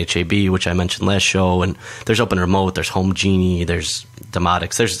OpenHAB, which I mentioned last show, and there's Open Remote, there's Home Genie, there's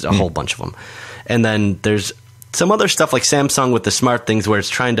Demotics, there's a whole bunch of them. And then there's some other stuff like Samsung with the SmartThings where it's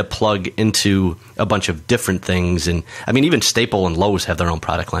trying to plug into a bunch of different things. And I mean, even Staple and Lowe's have their own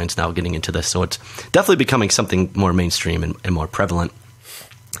product lines now getting into this. So it's definitely becoming something more mainstream and more prevalent.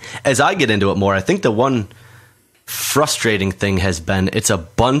 As I get into it more, I think the one frustrating thing has been it's a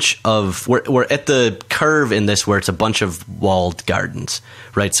bunch of we're at the curve in this where it's a bunch of walled gardens,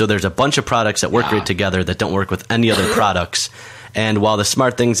 right? So there's a bunch of products that work great together that don't work with any other products. And while the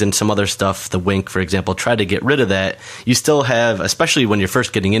SmartThings and some other stuff, the Wink, for example, try to get rid of that, you still have, especially when you're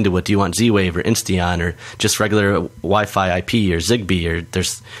first getting into it, do you want Z-Wave or Insteon or just regular Wi-Fi IP or Zigbee? Or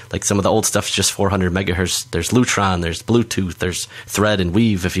there's like some of the old stuff's just 400 megahertz. There's Lutron, there's Bluetooth, there's Thread and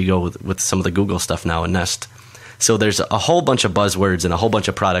Weave if you go with some of the Google stuff now and Nest. So there's a whole bunch of buzzwords and a whole bunch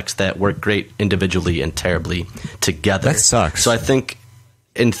of products that work great individually and terribly together. That sucks. So I think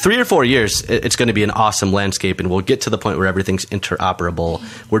in 3 or 4 years, it's going to be an awesome landscape, and we'll get to the point where everything's interoperable.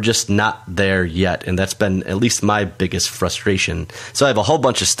 We're just not there yet, and that's been at least my biggest frustration. So I have a whole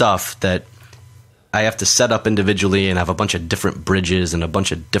bunch of stuff that I have to set up individually and have a bunch of different bridges and a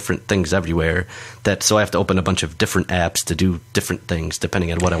bunch of different things everywhere. So I have to open a bunch of different apps to do different things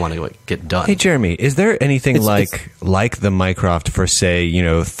depending on what I want to get done. Hey, Jeremy, is there anything like the Mycroft for, say,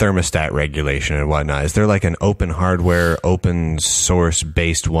 thermostat regulation and whatnot? Is there like an open hardware, open source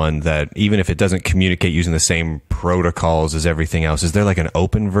based one that even if it doesn't communicate using the same protocols as everything else, is there like an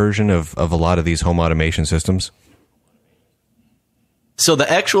open version of a lot of these home automation systems? So the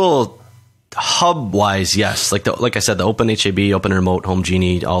actual hub-wise, yes. Like I said, the Open HAB, Open Remote, Home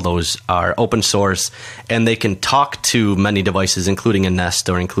Genie, all those are open source, and they can talk to many devices, including a Nest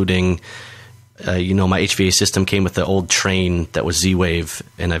or including, my HVAC system came with the old Train that was Z-Wave,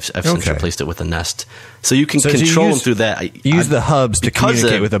 and I've since replaced it with a Nest. So you can control them through that. You use the hubs to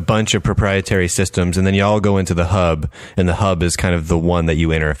communicate with a bunch of proprietary systems, and then you all go into the hub, and the hub is kind of the one that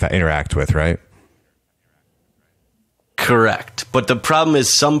you interact with, right? Correct. But the problem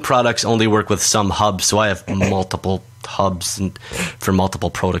is some products only work with some hubs, so I have multiple hubs for multiple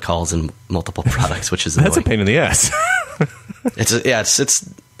protocols and multiple products, which is annoying. That's a pain in the ass. It's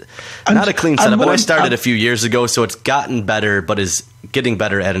not a clean setup. And I started a few years ago, so it's gotten better, but is getting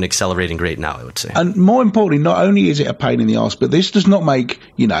better at an accelerating rate now, I would say. And more importantly, not only is it a pain in the arse, but this does not make,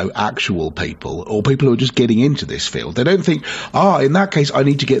 actual people or people who are just getting into this field. They don't think, in that case, I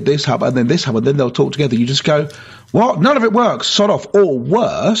need to get this hub and then this hub, and then they'll talk together. You just go, what? None of it works. Sod off. Or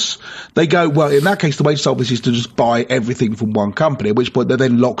worse, they go, well, in that case, the way to solve this is to just buy everything from one company, at which point they're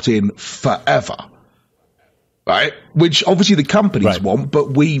then locked in forever. Right? Which obviously the companies want,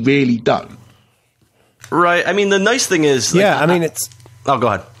 but we really don't. Right. I mean, the nice thing is... it's... Oh, go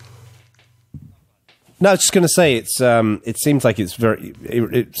ahead. No, I was just going to say, it seems like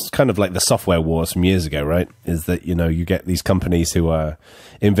it's kind of like the software wars from years ago, right? Is that, you get these companies who are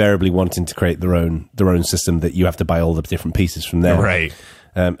invariably wanting to create their own system that you have to buy all the different pieces from there. Right.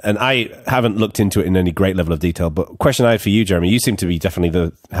 And I haven't looked into it in any great level of detail, but question I have for you, Jeremy, you seem to be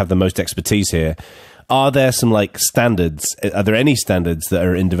definitely have the most expertise here. Are there some standards? Are there any standards that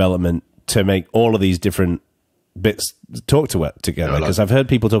are in development to make all of these different bits talk to it together? Because I've heard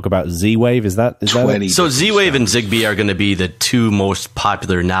people talk about Z-Wave. Is that it? So Z-Wave and Zigbee are going to be the two most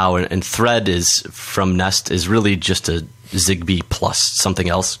popular now, and Thread is from Nest is really just a Zigbee plus something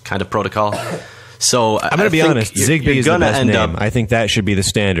else kind of protocol. So I'm going to be honest, Zigbee is the best name. I think that should be the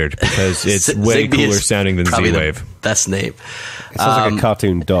standard because it's way cooler sounding than Z-Wave. Best name. It sounds like a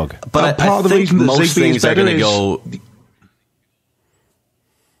cartoon dog. But I think most things are going to go...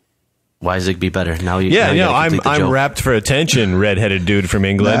 Why is Zigbee better? I'm wrapped for attention, redheaded dude from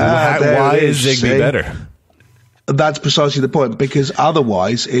England. Why is Zigbee better? That's precisely the point, because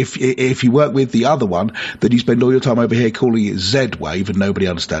otherwise, if you work with the other one, then you spend all your time over here calling it Z-Wave, and nobody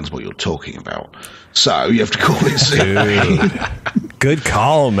understands what you're talking about. So you have to call it Z-Wave. Good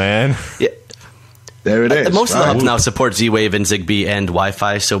call, man. Yeah. There it is. Most of the hubs now support Z-Wave and Zigbee and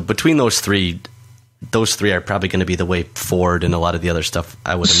Wi-Fi, so between those three are probably going to be the way forward, and a lot of the other stuff,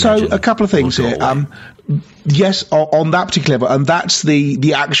 I would imagine. So a couple of things here. Yes, on that particular level, and that's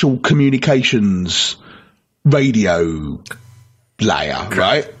the actual communications radio layer,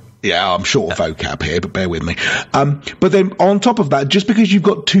 right? Yeah, I'm short of vocab here, but bear with me. But then on top of that, just because you've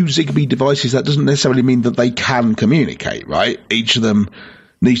got two Zigbee devices, that doesn't necessarily mean that they can communicate, right? Each of them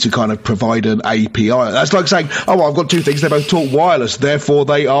needs to kind of provide an API. That's like saying, I've got two things, they both talk wireless, therefore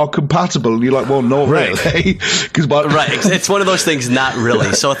they are compatible. And you're like, well, not really. Right. It's one of those things, not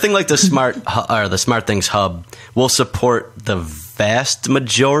really. So a thing like the Smart Things Hub will support the vast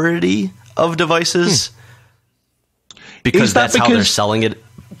majority of devices. Because that's how they're selling it.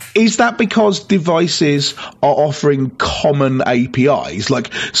 Is that because devices are offering common APIs?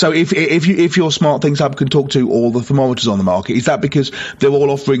 Like, so if your Smart Things Hub can talk to all the thermometers on the market, is that because they're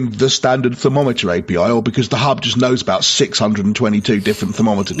all offering the standard thermometer API, or because the hub just knows about 622 different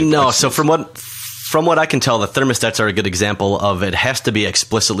thermometer devices? No, so from what I can tell, the thermostats are a good example of it has to be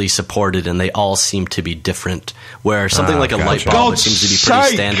explicitly supported, and they all seem to be different. Where something like a light bulb, it seems to be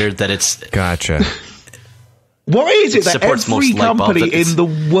pretty standard that it's... Gotcha. Why is it that every company in the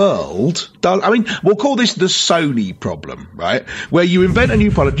world does? I mean, we'll call this the Sony problem, right? Where you invent a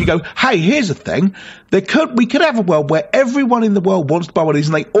new product, you go, hey, here's a thing. We could have a world where everyone in the world wants to buy one of these,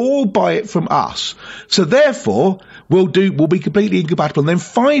 and they all buy it from us. So therefore, we'll be completely incompatible. And then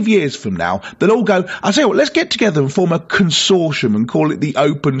 5 years from now, they'll all go, I'll tell you what, let's get together and form a consortium and call it the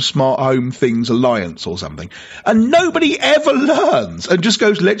Open Smart Home Things Alliance or something. And nobody ever learns and just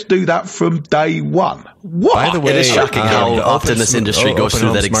goes, let's do that from day one. What? By the way, it is shocking how often this industry goes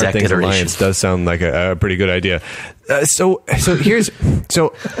through that exact iteration. Kids does sound like a pretty good idea. So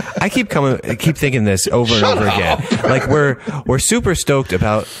I keep thinking this over and over again. Like we're super stoked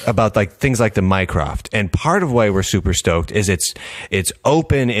about like things like the Mycroft, and part of why we're super stoked is it's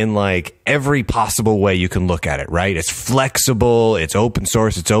open in like every possible way you can look at it. Right? It's flexible, it's open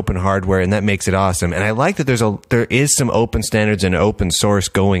source, it's open hardware, and that makes it awesome. And I like that there is some open standards and open source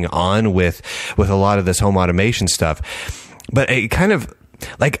going on with a lot of this home automation stuff. But it kind of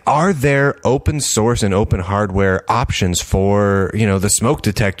like, are there open source and open hardware options for, the smoke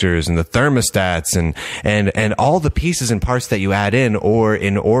detectors and the thermostats and all the pieces and parts that you add in? Or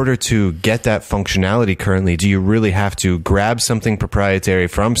in order to get that functionality currently, do you really have to grab something proprietary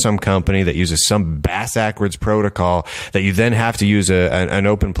from some company that uses some bass-backwards protocol that you then have to use an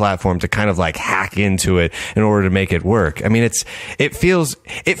open platform to kind of like hack into it in order to make it work? I mean, it feels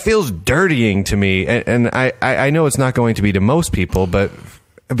dirtying to me, and I know it's not going to be to most people, but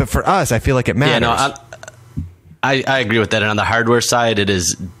for us, I feel like it matters. Yeah, no, I agree with that. And on the hardware side, it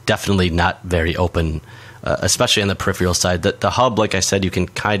is definitely not very open, especially on the peripheral side. The hub, like I said, you can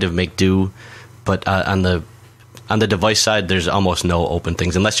kind of make do, but on the device side, there's almost no open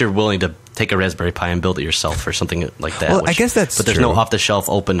things unless you're willing to take a Raspberry Pi and build it yourself or something like that. Well, I guess that's But there's true. no off-the-shelf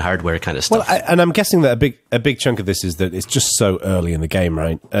open hardware kind of stuff. Well, and I'm guessing that a big chunk of this is that it's just so early in the game,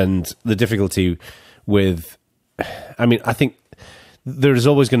 right? And the difficulty with, I think there's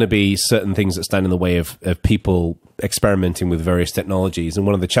always going to be certain things that stand in the way of people experimenting with various technologies. And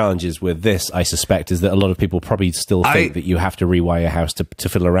one of the challenges with this, I suspect, is that a lot of people probably still think that you have to rewire your house to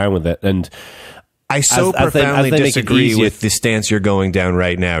fiddle around with it. And I so profoundly disagree with the stance you're going down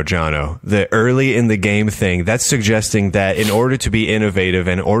right now, Jono. The early in the game thing, that's suggesting that in order to be innovative,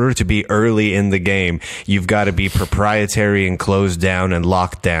 in order to be early in the game, you've got to be proprietary and closed down and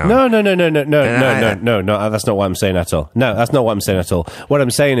locked down. No, that's not what I'm saying at all. No, that's not what I'm saying at all. What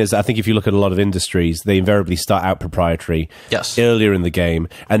I'm saying is, I think if you look at a lot of industries, they invariably start out proprietary earlier in the game.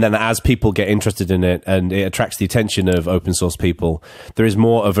 And then as people get interested in it and it attracts the attention of open source people, there is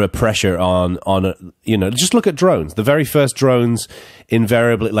more of a pressure on just look at drones. The very first drones,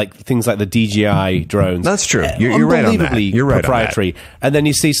 invariably, like things like the DJI drones. That's true. You're right on that. You're right proprietary. On that. And then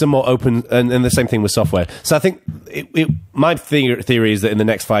you see some more open, and the same thing with software. So I think my theory is that in the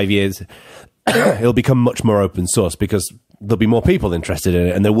next 5 years, it'll become much more open source because there'll be more people interested in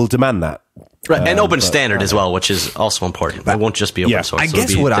it, and they will demand that. Right, and open standard as well, which is also important. It won't just be open source. I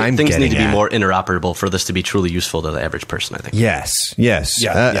guess things need to be more interoperable for this to be truly useful to the average person, I think. Yes.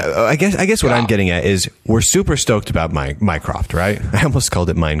 I guess what I'm getting at is we're super stoked about Mycroft, right? I almost called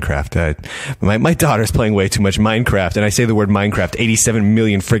it Minecraft. My daughter's playing way too much Minecraft, and I say the word Minecraft 87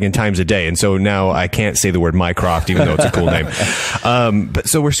 million friggin' times a day, and so now I can't say the word Mycroft, even though it's a cool name. But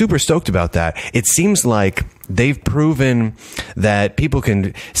so we're super stoked about that. It seems like they've proven that people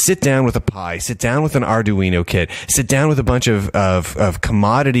can sit down with a Pi, sit down with an Arduino kit, sit down with a bunch of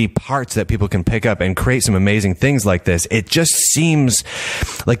commodity parts that people can pick up and create some amazing things like this. It just seems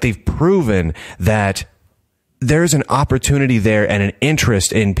like they've proven that there's an opportunity there and an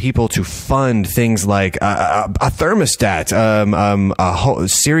interest in people to fund things like a thermostat, a whole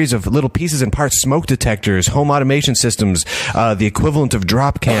series of little pieces and parts, smoke detectors, home automation systems, the equivalent of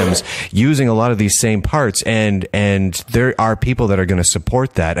drop cams, using a lot of these same parts. And there are people that are going to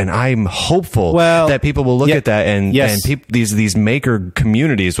support that. And I'm hopeful that people will look at that and these maker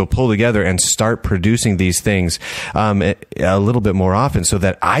communities will pull together and start producing these things a little bit more often so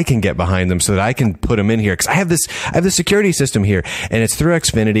that I can get behind them, so that I can put them in here. Because I have this security system here, and it's through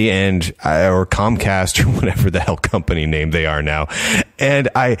Xfinity or Comcast or whatever the hell company name they are now. And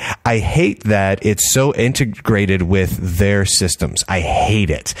I hate that it's so integrated with their systems. I hate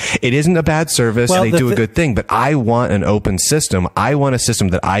it. It isn't a bad service. They do a good thing, but I want an open system. I want a system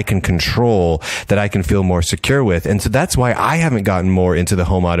that I can control, that I can feel more secure with. And so that's why I haven't gotten more into the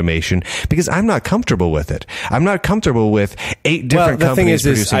home automation, because I'm not comfortable with it. I'm not comfortable with 8 different companies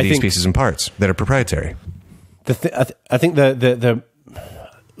producing these pieces and parts that are proprietary. I think the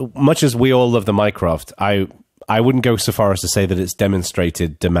much as we all love the Mycroft, I wouldn't go so far as to say that it's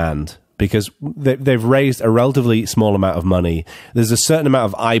demonstrated demand, because they've raised a relatively small amount of money. There's a certain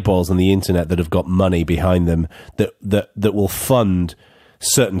amount of eyeballs on the internet that have got money behind them that will fund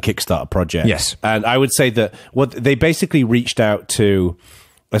certain Kickstarter projects. Yes. And I would say that what they basically reached out to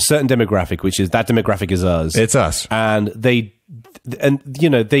a certain demographic, which is that demographic is us. It's us. And they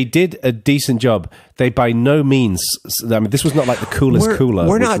did a decent job. They by no means, this was not like the coolest cooler.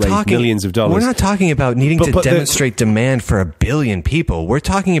 We're not talking millions of dollars. We're not talking about needing to demonstrate demand for 1 billion people. We're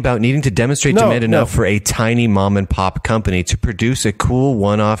talking about needing to demonstrate demand enough for a tiny mom and pop company to produce a cool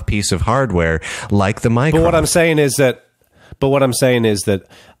one-off piece of hardware like the Mycroft. But what I'm saying is that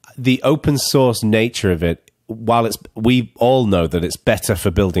the open source nature of it, while we all know that it's better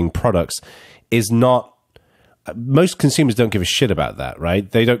for building products, is not. Most consumers don't give a shit about that, right?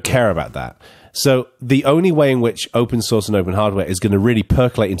 They don't care about that. So the only way in which open source and open hardware is going to really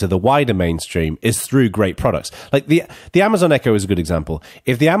percolate into the wider mainstream is through great products. Like the Amazon Echo is a good example.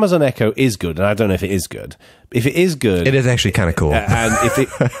 If the Amazon Echo is good, and I don't know if it is good, if it is good, it is actually kind of cool.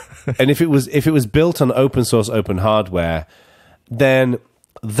 And if it was built on open source, open hardware, then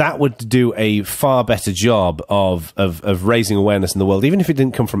that would do a far better job of raising awareness in the world, even if it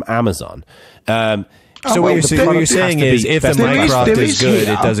didn't come from Amazon. So what you're saying is, if the Mycroft is good,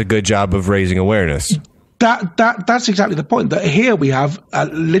 it does a good job of raising awareness. That's exactly the point. That here we have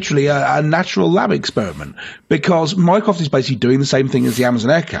literally a natural lab experiment, because Mycroft is basically doing the same thing as the Amazon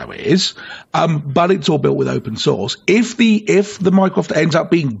Echo is, but it's all built with open source. If the Mycroft ends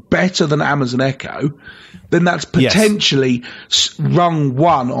up being better than Amazon Echo, then that's potentially rung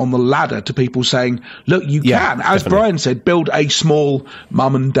one on the ladder to people saying, look, you can, as Bryan said, build a small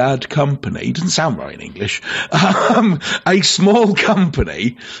mum and dad company. It doesn't sound right in English. A small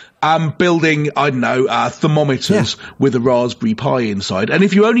company building, I don't know, thermometers with a Raspberry Pi inside. And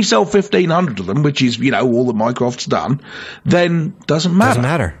if you only sell 1,500 of them, which is, all that Mycroft's done, then doesn't matter. Doesn't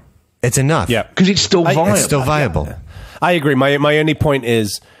matter. It's enough. Yeah. Because it's still viable. It's still viable. Yeah. I agree. My only point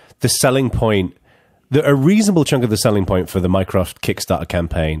is the selling point. A reasonable chunk of the selling point for the Mycroft Kickstarter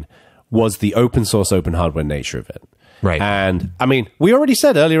campaign was the open source, open hardware nature of it. Right. And, I mean, we already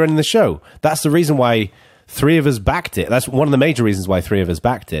said earlier in the show, that's the reason why 3 of us backed it. That's one of the major reasons why 3 of us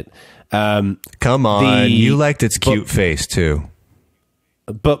backed it. Come on. You liked its cute face, too.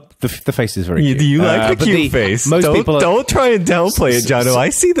 But the face is very cute. You like the cute face. Don't try and downplay it, Jono.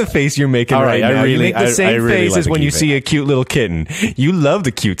 I see the face you're making right now. You make the same face as when you see a cute little kitten. You love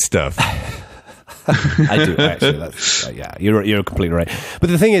the cute stuff. I do, actually. You're completely right. But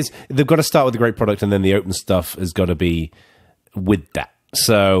the thing is, they've got to start with a great product, and then the open stuff has got to be with that.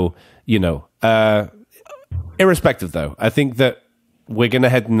 So, irrespective, though, I think that we're going to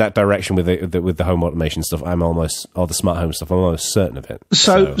head in that direction with the home automation stuff. Or the smart home stuff. I'm almost certain of it.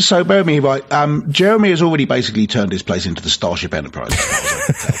 So bear with me, right? Jeremy has already basically turned his place into the Starship Enterprise.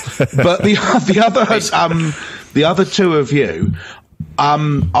 But the other 2 of you,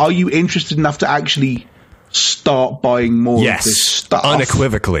 are you interested enough to actually start buying more of this stuff?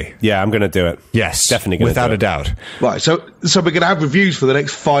 Unequivocally. Yeah, I'm going to do it. Yes, definitely going to without a doubt. Right, so we're going to have reviews for the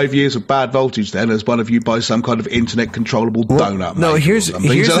next 5 years of Bad Voltage then, as one of you buys some kind of internet controllable donut. No, here's the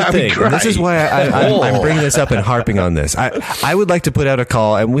thing. And this is why I'm bringing this up and harping on this. I would like to put out a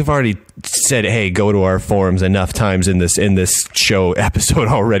call, and we've already said, hey, go to our forums enough times in this show episode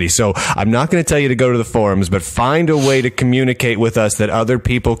already. So I'm not going to tell you to go to the forums, but find a way to communicate with us that other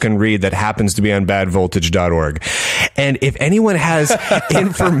people can read that happens to be on badvoltage.org. And if anyone has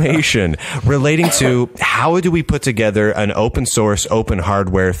information relating to how do we put together an open source, open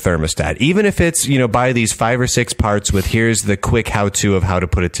hardware thermostat, even if it's, buy these 5 or 6 parts with here's the quick how-to of how to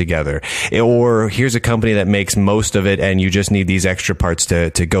put it together, or here's a company that makes most of it and you just need these extra parts to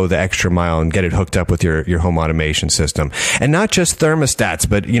go the extra mile and get it hooked up with your home automation system. And not just thermostats,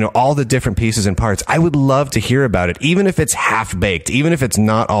 but, all the different pieces and parts. I would love to hear about it, even if it's half-baked, even if it's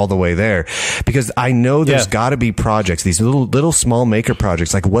not all the way there, because I know there's got to be projects, these little small maker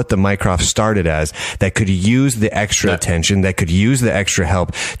projects like what the Mycroft started as, that could use the extra attention, that could use the extra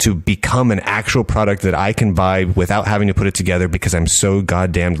help to become an actual product that I can buy without having to put it together because I'm so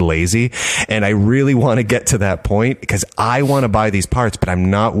goddamn lazy. And I really want to get to that point because I want to buy these parts, but I'm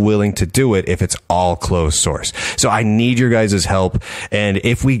not willing to do it if it's all closed source. So I need your guys' help. And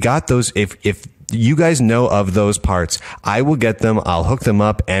if we got those, if you guys know of those parts, I will get them, I'll hook them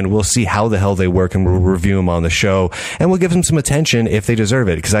up, and we'll see how the hell they work, and we'll review them on the show, and we'll give them some attention if they deserve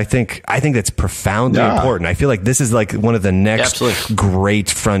it, because I think that's profoundly important. I feel like this is like one of the next great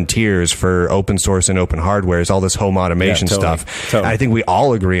frontiers for open source and open hardware, is all this home automation stuff. Totally. I think we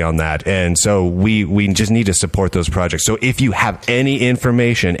all agree on that, and so we just need to support those projects. So if you have any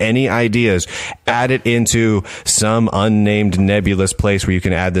information, any ideas, add it into some unnamed nebulous place where you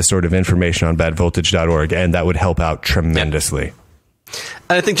can add this sort of information on badvoltage.org, and that would help out tremendously.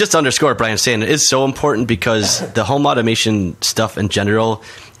 And I think, just to underscore what Bryan's saying, it is so important because the home automation stuff in general,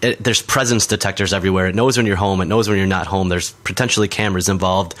 there's presence detectors everywhere. It knows when you're home. It knows when you're not home. There's potentially cameras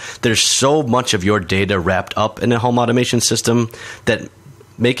involved. There's so much of your data wrapped up in a home automation system that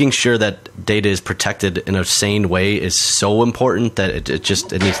making sure that data is protected in a sane way is so important that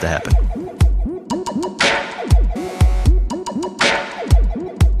it needs to happen.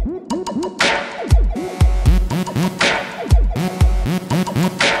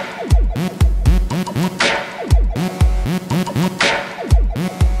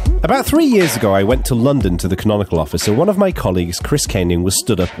 About 3 years ago, I went to London to the Canonical office, and one of my colleagues, Chris Koenig, was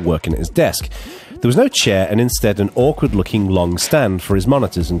stood up working at his desk. There was no chair, and instead an awkward-looking long stand for his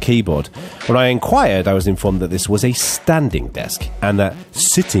monitors and keyboard. When I inquired, I was informed that this was a standing desk, and that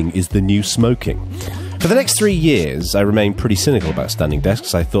sitting is the new smoking. For the next 3 years, I remained pretty cynical about standing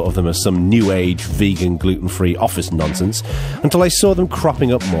desks. I thought of them as some new-age, vegan, gluten-free office nonsense, until I saw them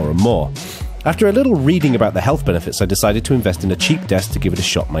cropping up more and more. After a little reading about the health benefits, I decided to invest in a cheap desk to give it a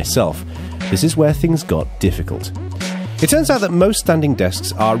shot myself. This is where things got difficult. It turns out that most standing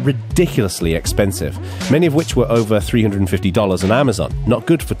desks are ridiculously expensive, many of which were over $350 on Amazon. Not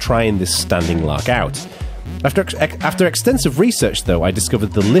good for trying this standing lark out. After extensive research, though, I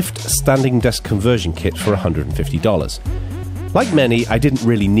discovered the Lift standing desk conversion kit for $150. Like many, I didn't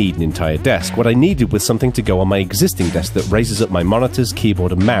really need an entire desk. What I needed was something to go on my existing desk that raises up my monitors,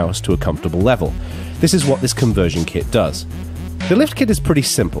 keyboard and mouse to a comfortable level. This is what this conversion kit does. The Lift kit is pretty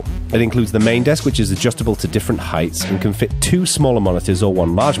simple. It includes the main desk, which is adjustable to different heights and can fit 2 smaller monitors or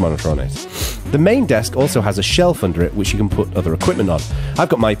 1 large monitor on it. The main desk also has a shelf under it, which you can put other equipment on. I've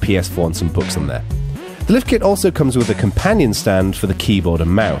got my PS4 and some books on there. The Lift kit also comes with a companion stand for the keyboard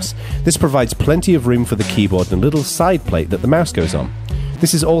and mouse. This provides plenty of room for the keyboard and a little side plate that the mouse goes on.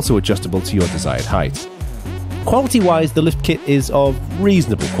 This is also adjustable to your desired height. Quality-wise, the Lift kit is of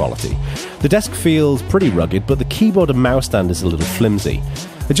reasonable quality. The desk feels pretty rugged, but the keyboard and mouse stand is a little flimsy.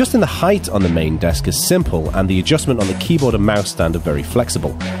 Adjusting the height on the main desk is simple, and the adjustment on the keyboard and mouse stand are very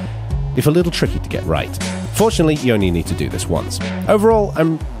flexible, if a little tricky to get right. Fortunately, you only need to do this once. Overall,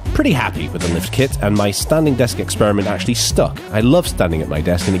 I'm pretty happy with the Lift kit, and my standing desk experiment actually stuck. I love standing at my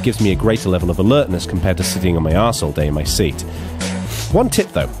desk, and it gives me a greater level of alertness compared to sitting on my arse all day in my seat. One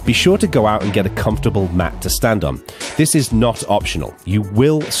tip though, be sure to go out and get a comfortable mat to stand on. This is not optional. You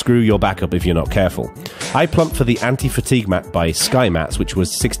will screw your back up if you're not careful. I plumped for the anti-fatigue mat by Sky Mats, which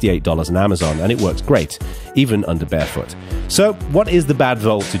was $68 on Amazon, and it works great, even under barefoot. So, what is the bad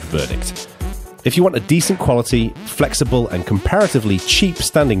voltage verdict? If you want a decent quality, flexible and comparatively cheap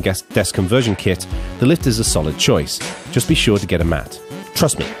standing desk conversion kit, the Lift is a solid choice. Just be sure to get a mat.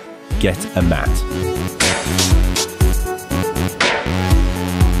 Trust me, get a mat.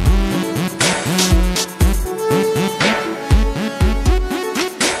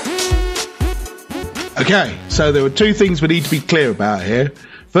 Okay, so there were 2 things we need to be clear about here.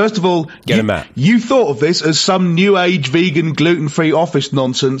 First of all, you thought of this as some new age vegan gluten-free office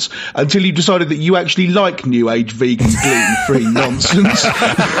nonsense until you decided that you actually like new age vegan gluten-free nonsense.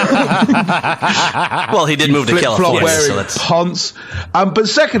 Well, he did move to California, so that's ponce. But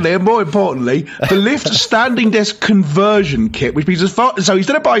secondly, and more importantly, the Lift standing desk conversion kit, which means so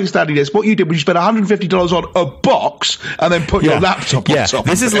instead of buying a standing desk, what you did was you spent $150 on a box and then put your laptop on top.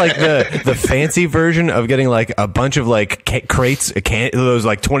 This is like the fancy version of getting like a bunch of like crates, those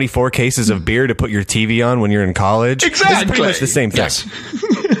like 24 cases of beer to put your TV on when you're in college. Exactly. It's pretty much the same thing. Yes.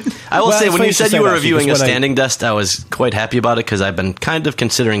 I will say, when you said you were reviewing a standing desk, I was quite happy about it because I've been kind of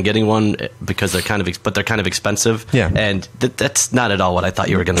considering getting one because they're kind of expensive. Yeah. And that's not at all what I thought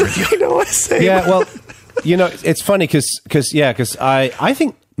you were going to review. You know what I'm saying? Yeah, well, it's funny because I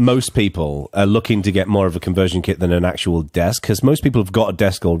think most people are looking to get more of a conversion kit than an actual desk, because most people have got a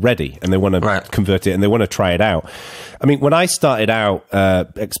desk already and they want to convert it and they want to try it out. I mean, when I started out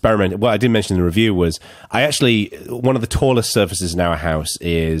experimenting, what I did mention in the review was one of the tallest surfaces in our house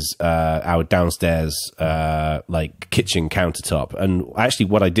is our downstairs kitchen countertop. And actually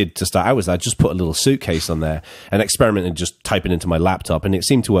what I did to start out was I just put a little suitcase on there and experimented just typing into my laptop, and it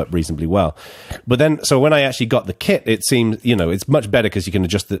seemed to work reasonably well. But then, so when I actually got the kit, it seemed, it's much better because you can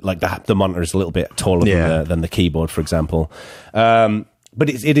adjust the monitor is a little bit taller than the keyboard, for example. But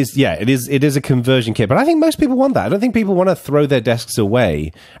it is a conversion kit. But I think most people want that. I don't think people want to throw their desks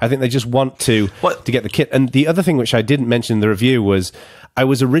away. I think they just want to get the kit. And the other thing which I didn't mention in the review was I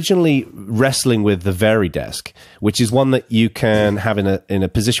was originally wrestling with the VariDesk, which is one that you can have in a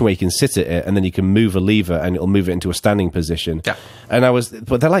position where you can sit at it, and then you can move a lever and it'll move it into a standing position. Yeah.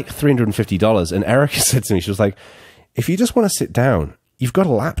 But they're like $350. And Erica said to me, she was like, if you just want to sit down, you've got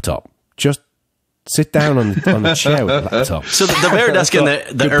a laptop. Just sit down on the chair with a laptop. So the VariDesk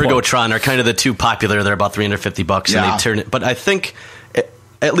and the Ergotron are kind of the 2 popular. They're about $350, and they turn it. But I think,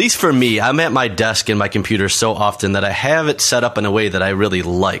 at least for me, I'm at my desk and my computer so often that I have it set up in a way that I really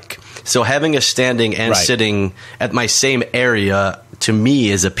like. So having a standing and sitting at my same area, to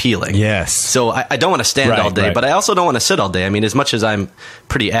me, is appealing. Yes. So I don't want to stand all day, but I also don't want to sit all day. I mean, as much as I'm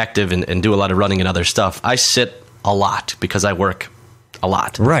pretty active and do a lot of running and other stuff, I sit a lot because I work a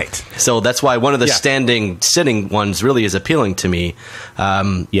lot. Right. So that's why one of the standing, sitting ones really is appealing to me.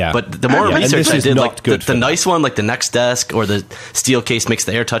 But the more research I did, like the nice one, like the Next Desk or the steel case makes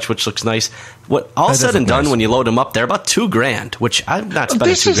the AirTouch, which looks nice. What all said and done, when you load them up, they're about $2,000, which I'm not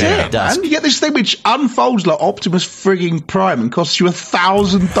spending $2,000 on a desk. Man. You get this thing which unfolds like Optimus frigging Prime and costs you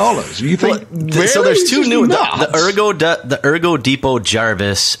 $1,000. You think really? So there's two new the Ergo Depot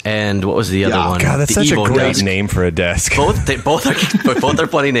Jarvis and what was the other one? God, that's the such Evo a great desk. name for a desk. Both are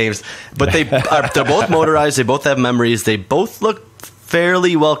funny names, but they're both motorized. They both have memories. They both look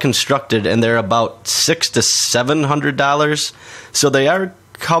fairly well constructed, and they're about $600 to $700. So they are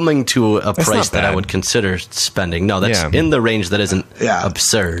coming to a price that I would consider spending. No, that's in the range that isn't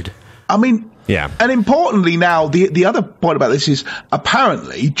absurd. I mean, and importantly now, the other point about this is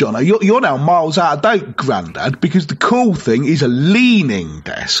apparently, Jono, you're now miles out of date, Grandad, because the cool thing is a leaning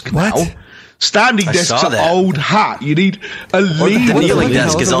desk now. Standing desks are old hat. You need a leaning. The kneeling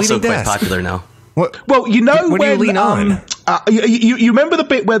desk is also quite popular now. Well, you know what when do you lean on? You remember the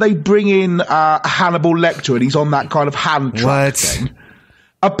bit where they bring in Hannibal Lecter and he's on that kind of hand track thing?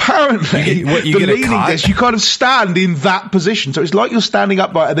 Apparently, the leaning desk, you kind of stand in that position. So it's like you're standing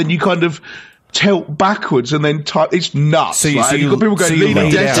upright and then you kind of tilt backwards and then it's nuts. So you've got people going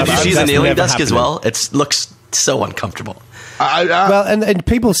leaning desk. Did you see the kneeling desk as well? It looks so uncomfortable. Well, and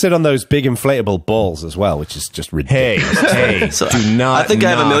people sit on those big inflatable balls as well, which is just ridiculous. Hey, so do not. I think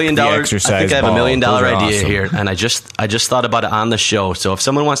I have $1 million. I think I have $1 million idea here, and I just thought about it on the show. So if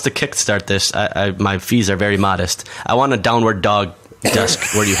someone wants to kickstart this, my fees are very modest. I want a downward dog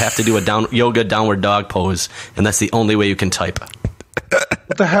desk where you have to do a yoga downward dog pose, and that's the only way you can type.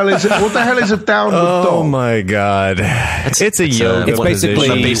 What the hell is it? What the hell is a downward dog? Oh my god! It's a yoga. It's basically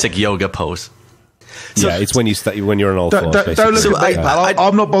a basic yoga pose. So, it's when you're on all fours. Don't look at me, pal.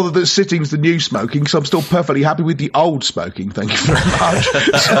 I'm not bothered that sitting's the new smoking, because I'm still perfectly happy with the old smoking. Thank you very much.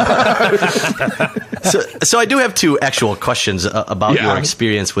 So I do have two actual questions about your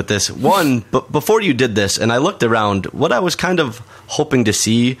experience with this. One, but before you did this, and I looked around, what I was kind of hoping to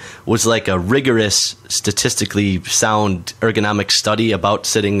see was like a rigorous, statistically sound ergonomic study about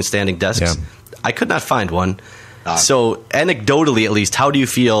sitting and standing desks. Yeah. I could not find one. So anecdotally, at least, how do you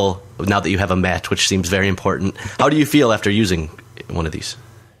feel now that you have a mat, which seems very important? How do you feel after using one of these?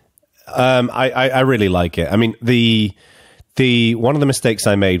 I really like it. I mean, the one of the mistakes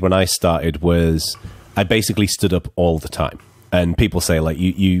I made when I started was I basically stood up all the time. And people say, like,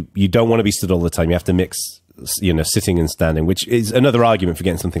 you don't want to be stood all the time. You have to mix, sitting and standing, which is another argument for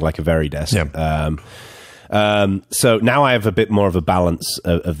getting something like a VeriDesk. Yeah. So now I have a bit more of a balance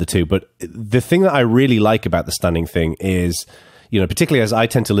of the two. But the thing that I really like about the standing thing is, particularly as I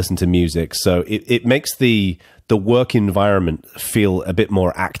tend to listen to music, so it makes the work environment feel a bit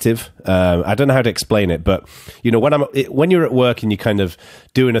more active. I don't know how to explain it, but when you're at work and you're kind of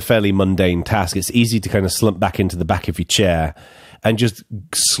doing a fairly mundane task, it's easy to kind of slump back into the back of your chair and just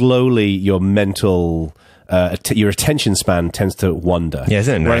slowly your mental your attention span tends to wander. Yeah,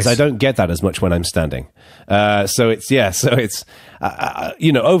 isn't it nice? Whereas I don't get that as much when I'm standing. So it's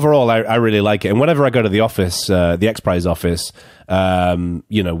overall I really like it. And whenever I go to the office, the XPRIZE office,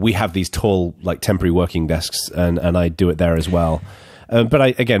 we have these tall, like, temporary working desks, and I do it there as well. But I,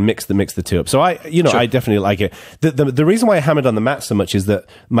 again, mix the two up. So I definitely like it. The reason why I hammered on the mat so much is that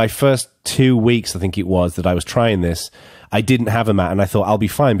my first 2 weeks, I think it was, that I was trying this, I didn't have a mat, and I thought I'll be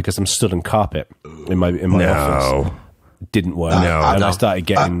fine because I'm stood on carpet in my office. Didn't work. And I started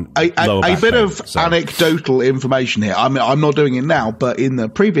getting lower back bit pain, of anecdotal information here. I mean, I'm not doing it now, but in the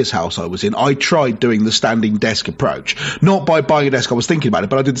previous house I was in, I tried doing the standing desk approach. Not by buying a desk, I was thinking about it,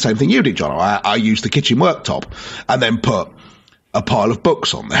 but I did the same thing you did, John. I used the kitchen worktop and then put a pile of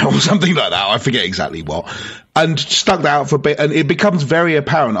books on there or something like that. I forget exactly what. And stuck that out for a bit, and it becomes very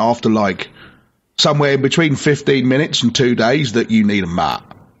apparent after, like, somewhere in between 15 minutes and 2 days that you need a mat.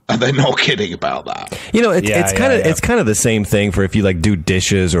 And they're not kidding about that. It's kind of the same thing for if you, like, do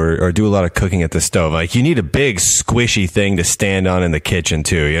dishes or do a lot of cooking at the stove. Like, you need a big squishy thing to stand on in the kitchen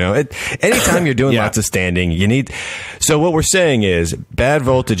too. Anytime you're doing lots of standing, you need. So what we're saying is, Bad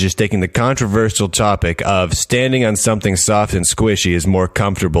Voltage is taking the controversial topic of standing on something soft and squishy is more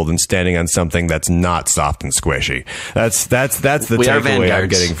comfortable than standing on something that's not soft and squishy. That's the takeaway I'm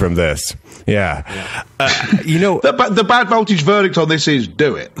getting from this. Yeah. The Bad Voltage verdict on this is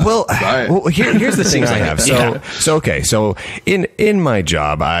do it. Well, here's the thing I have. So in my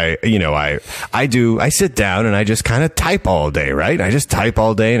job, I sit down and I just kind of type all day, right? I just type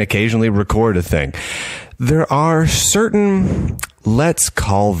all day and occasionally record a thing. There are certain, let's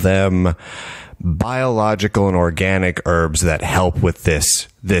call them, biological and organic herbs that help with this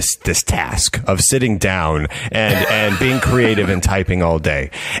task of sitting down and being creative and typing all day.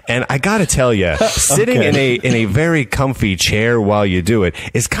 And I gotta tell you, sitting in a very comfy chair while you do it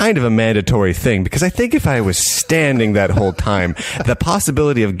is kind of a mandatory thing, because I think if I was standing that whole time, the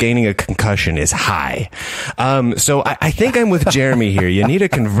possibility of gaining a concussion is high. So I think I'm with Jeremy here. You need a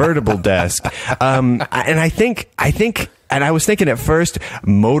convertible desk. And I think, and I was thinking at first,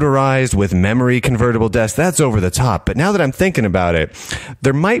 motorized with memory convertible desk, that's over the top. But now that I'm thinking about it,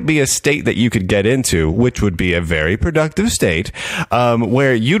 there might be a state that you could get into, which would be a very productive state,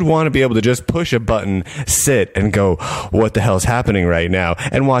 where you'd want to be able to just push a button, sit, and go, what the hell's happening right now?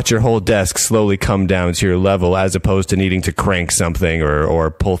 And watch your whole desk slowly come down to your level, as opposed to needing to crank something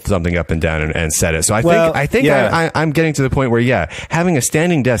or pull something up and down and set it. So I think I'm getting to the point where, having a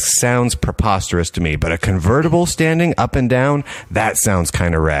standing desk sounds preposterous to me, but a convertible standing up and down, that sounds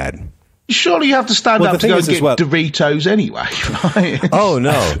kind of rad. Surely you have to stand up to go and get Doritos anyway, right? Oh,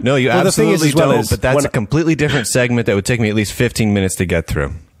 no, you absolutely don't, but that's a completely different segment that would take me at least 15 minutes to get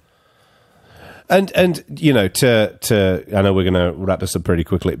through. And you know, to I know we're going to wrap this up pretty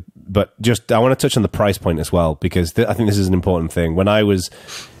quickly, but I want to touch on the price point as well, because I think this is an important thing.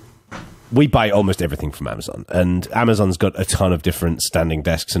 We buy almost everything from Amazon, and Amazon's got a ton of different standing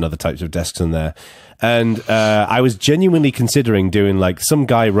desks and other types of desks in there. And I was genuinely considering doing, like, some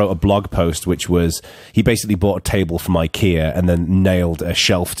guy wrote a blog post, which was, he basically bought a table from IKEA and then nailed a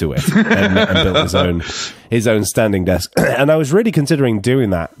shelf to it and built his own standing desk. And I was really considering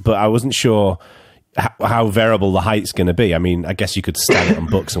doing that, but I wasn't sure how variable the height's going to be. I mean, I guess you could stand it on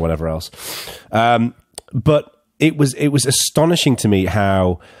books or whatever else. But it was astonishing to me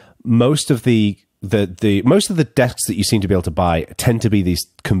how most of the desks that you seem to be able to buy tend to be these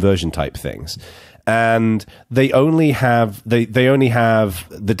conversion type things, and they only have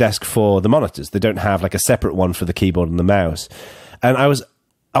the desk for the monitors. They don't have like a separate one for the keyboard and the mouse. And I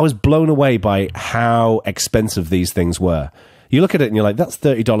was blown away by how expensive these things were. You look at it and you're like, that's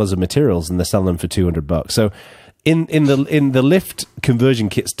 $30 of materials, and they're selling them for $200. So in the Lift conversion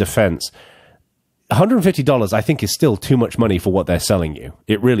kit's defense, $150, I think, is still too much money for what they're selling you.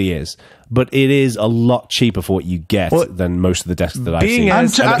 It really is. But it is a lot cheaper for what you get than most of the desks that I've seen.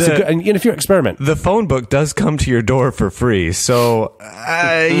 And if you experiment. The phone book does come to your door for free. So,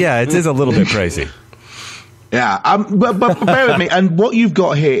 it is a little bit pricey. Yeah, but bear with me. And what you've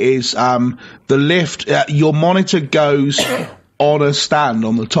got here is the Lift. Your monitor goes on a stand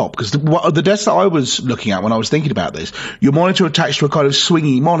on the top, because the desk that I was looking at when I was thinking about this, your monitor attached to a kind of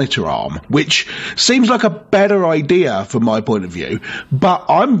swingy monitor arm, which seems like a better idea from my point of view, but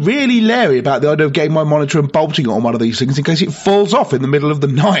I'm really leery about the idea of getting my monitor and bolting it on one of these things in case it falls off in the middle of the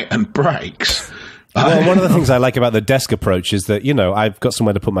night and breaks. Well, one of the things I like about the desk approach is that, you know, I've got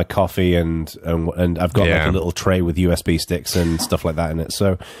somewhere to put my coffee and I've got like a little tray with USB sticks and stuff like that in it.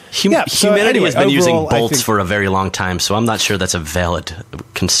 So humanity has been using bolts for a very long time, so I'm not sure that's a valid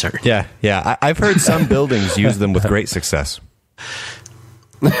concern. Yeah. I've heard some buildings use them with great success.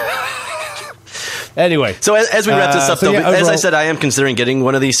 Anyway, so as we wrap this up, as I said, I am considering getting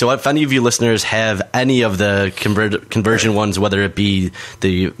one of these. So if any of you listeners have any of the conversion ones, whether it be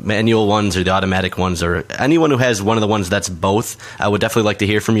the manual ones or the automatic ones, or anyone who has one of the ones that's both, I would definitely like to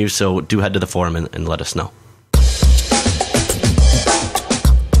hear from you. So do head to the forum and let us know.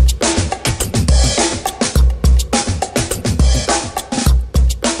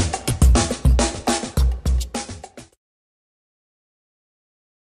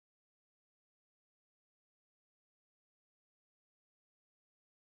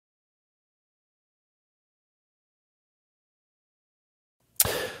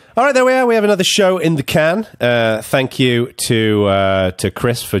 All right, there we are. We have another show in the can. Thank you to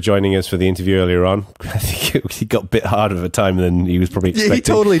Chris for joining us for the interview earlier on. I think he got a bit harder of a time than he was probably expecting. He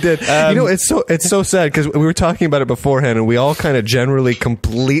totally did. It's so sad, because we were talking about it beforehand, and we all kind of generally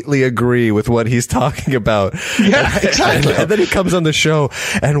completely agree with what he's talking about. Yeah, exactly. And then he comes on the show,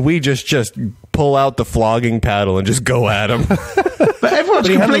 and we just pull out the flogging paddle and just go at him. But everyone's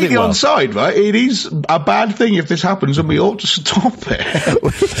completely on side, right? It is a bad thing if this happens, and we ought to stop it.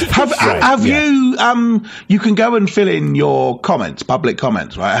 Have you? You can go and fill in your comments, public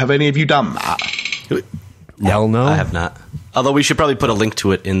comments, right? Have any of you done that? Hell no, I have not. Although we should probably put a link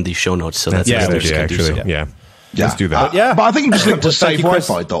to it in the show notes, so that's Let's do that. But I think you just link to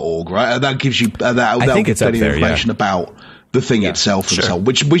SaveWiFi.org, right? That gives you that'll give any information about the thing itself and so on,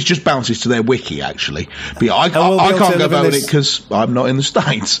 which just bounces to their wiki, actually. But I can't go about it because I'm not in the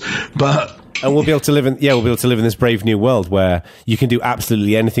States. But and we'll be able to live in this brave new world where you can do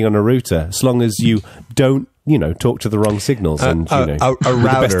absolutely anything on a router, as long as you don't talk to the wrong signals and a with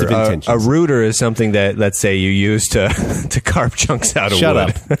the best of intentions. A router is something that, let's say, you use to carve chunks out of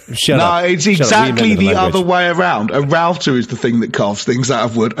wood. Shut up. No, it's exactly the other way around. A router is the thing that carves things out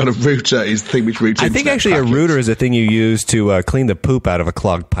of wood, and a router is the thing which routes. I think actually a router is a thing you use to clean the poop out of a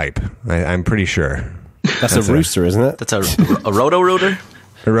clogged pipe. I'm pretty sure. That's a rooster, isn't it? That's a roto-rooter?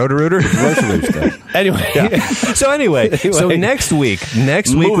 A roto-rooter? Anyway. So next week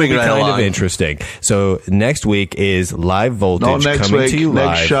will be kind of interesting. So next week is Live Voltage coming to you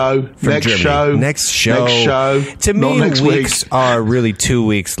live from Germany. Next show. To me, weeks are really 2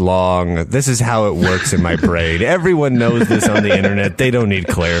 weeks long. This is how it works in my brain. Everyone knows this on the internet. They don't need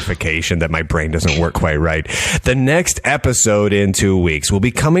clarification that my brain doesn't work quite right. The next episode in 2 weeks will be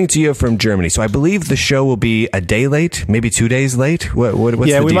coming to you from Germany. So I believe the show will be a day late, maybe 2 days late.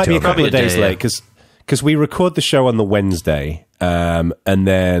 What's we might be a couple of days late because we record the show on the Wednesday, and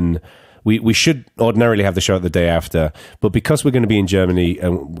then we should ordinarily have the show the day after. But because we're going to be in Germany,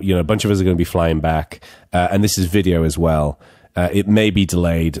 and a bunch of us are going to be flying back, and this is video as well, it may be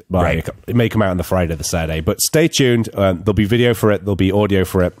delayed. It may come out on the Friday, the Saturday. But stay tuned. There'll be video for it. There'll be audio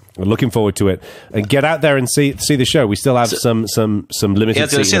for it. We're looking forward to it. And get out there and see the show. We still have some limited. Yeah, I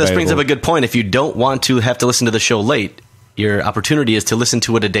was going to say this brings up a good point. If you don't want to have to listen to the show late, your opportunity is to listen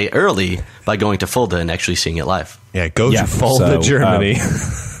to it a day early by going to Fulda and actually seeing it live. Yeah, go to Fulda, Germany.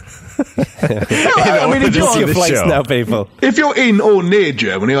 If you're your flights now, people. If you're in or near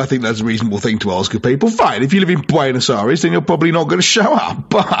Germany, I think that's a reasonable thing to ask of people. Fine. If you live in Buenos Aires, then you're probably not going to show up.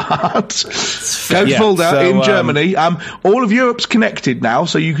 But go to Fulda in Germany. All of Europe's connected now,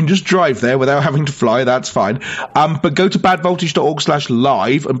 so you can just drive there without having to fly. That's fine. But go to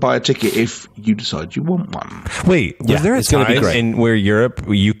badvoltage.org/live and buy a ticket if you decide you want one. Wait, was there a time in where Europe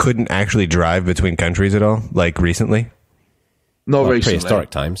you couldn't actually drive between countries at all, like recently? Not recently. Prehistoric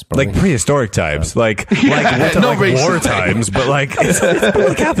times, probably. Like prehistoric times, like war times, but it's been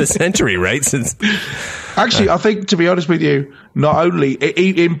like half a century, right? Since actually, I think, to be honest with you, not only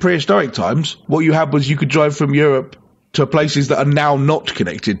in prehistoric times, what you had was you could drive from Europe to places that are now not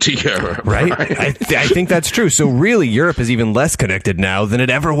connected to Europe, right? I think that's true. So really, Europe is even less connected now than it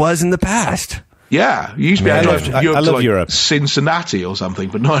ever was in the past. Yeah, you used to be able to drive I love Europe. Cincinnati or something,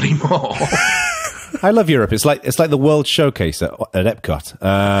 but not anymore. I love Europe. It's like the World Showcase at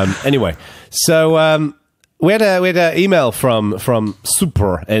Epcot. Anyway, so we had an email from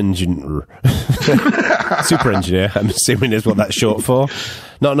Super Engineer. Super Engineer, I'm assuming is what that's short for.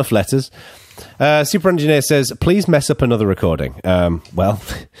 Not enough letters. Super Engineer says, "Please mess up another recording." Well,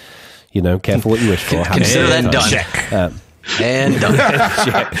 careful what you wish for. Consider that done. Check. And done.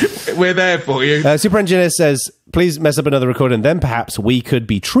 We're there for you. Super Engineer says, "Please mess up another recording, then perhaps we could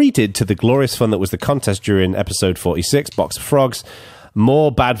be treated to the glorious fun that was the contest during episode 46, Box of Frogs.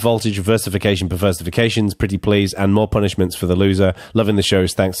 More bad voltage versification per versifications, pretty please, and more punishments for the loser. Loving the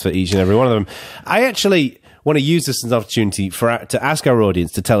shows. Thanks for each and every one of them." I actually want to use this as an opportunity to ask our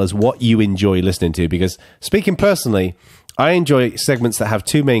audience to tell us what you enjoy listening to, because speaking personally, I enjoy segments that have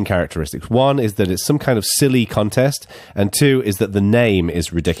two main characteristics. One is that it's some kind of silly contest, and two is that the name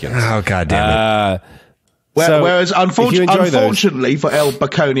is ridiculous. Oh, God damn it. Whereas, unfortunately for El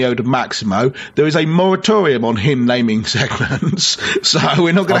Baconio de Maximo, there is a moratorium on him naming segments, so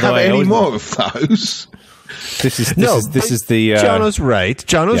we're not going to have any more of those. This is the Jono's right.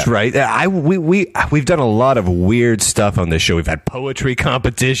 Jono's right. We've done a lot of weird stuff on this show. We've had poetry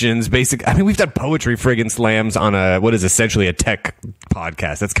competitions, we've done poetry friggin' slams on what is essentially a tech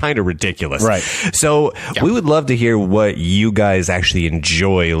podcast. That's kind of ridiculous. Right. So we would love to hear what you guys actually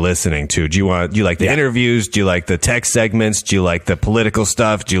enjoy listening to. Do you like the interviews? Do you like the tech segments? Do you like the political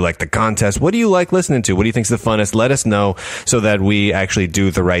stuff? Do you like the contest? What do you like listening to? What do you think's the funnest? Let us know so that we actually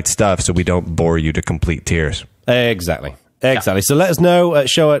do the right stuff, so we don't bore you to complete tears. Exactly. So let us know.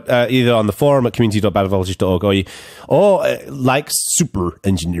 Show it either on the forum at community.badvoltage.org or like Super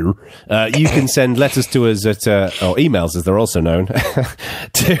Engineer, you can send letters to us at or emails, as they're also known.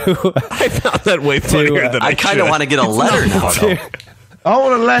 I found that way funnier than I kind of want to get a letter now. I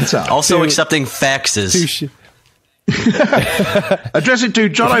want a letter. Also accepting faxes. Address it to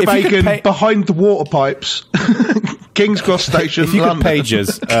Jono Bacon behind the water pipes. King's Cross Station, if you London. Could page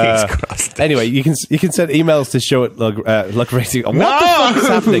us. Anyway, you can send emails to show at Lug Racing. What the fuck is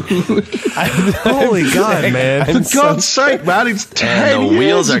happening? Holy God, man! For God's sake, man! It's 10 the wheels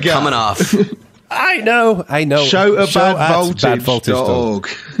years are ago. coming off. I know. Show at badvoltage.org.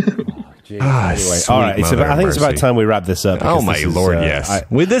 Anyway, all right. I think it's about time we wrap this up. Oh my Lord! Yes.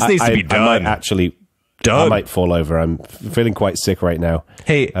 This needs to be done. Done. I might fall over. I'm feeling quite sick right now.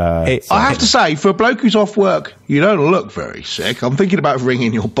 Hey, I have to say, for a bloke who's off work, you don't look very sick. I'm thinking about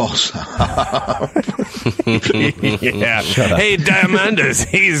ringing your boss up. Yeah. Hey, Diamandus,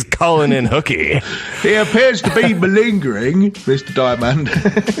 he's calling in hooky. He appears to be malingering, Mr.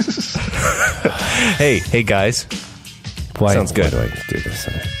 Diamandus. Hey, guys. Sounds good. Why do I do this?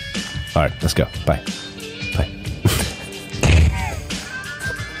 All right, let's go. Bye.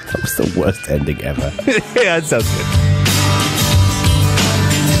 That was the worst ending ever. Yeah, that sounds good.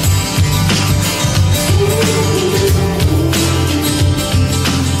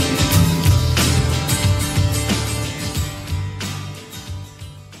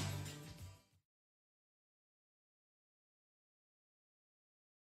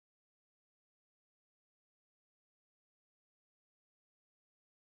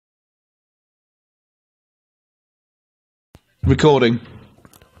 Recording.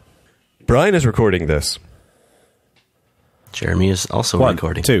 Brian is recording this. Jeremy is also 1,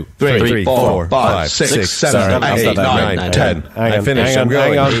 recording. 2, 3, 4, 5, 6, 7, 8, 9, 10. I finished. I'm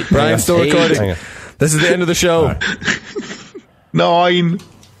going. Brian's still recording. This is the end of the show. 9.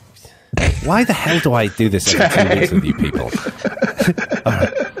 Why the hell do I do this every 2 weeks with you people? All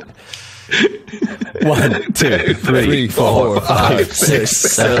right. 1, 2, 3, 4, 5, 6,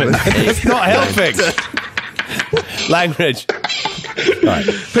 7, 8. It's not helping. Langridge. All right.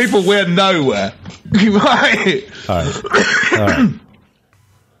 People, we're nowhere. Right. All right.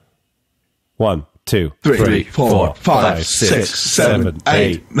 1, 2, 3, 4, 5, 6, 7,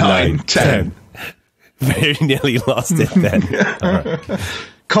 8, 9, 10. Very nearly lost it then. All right.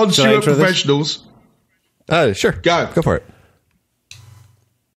 Consular professionals. Sure. Go for it.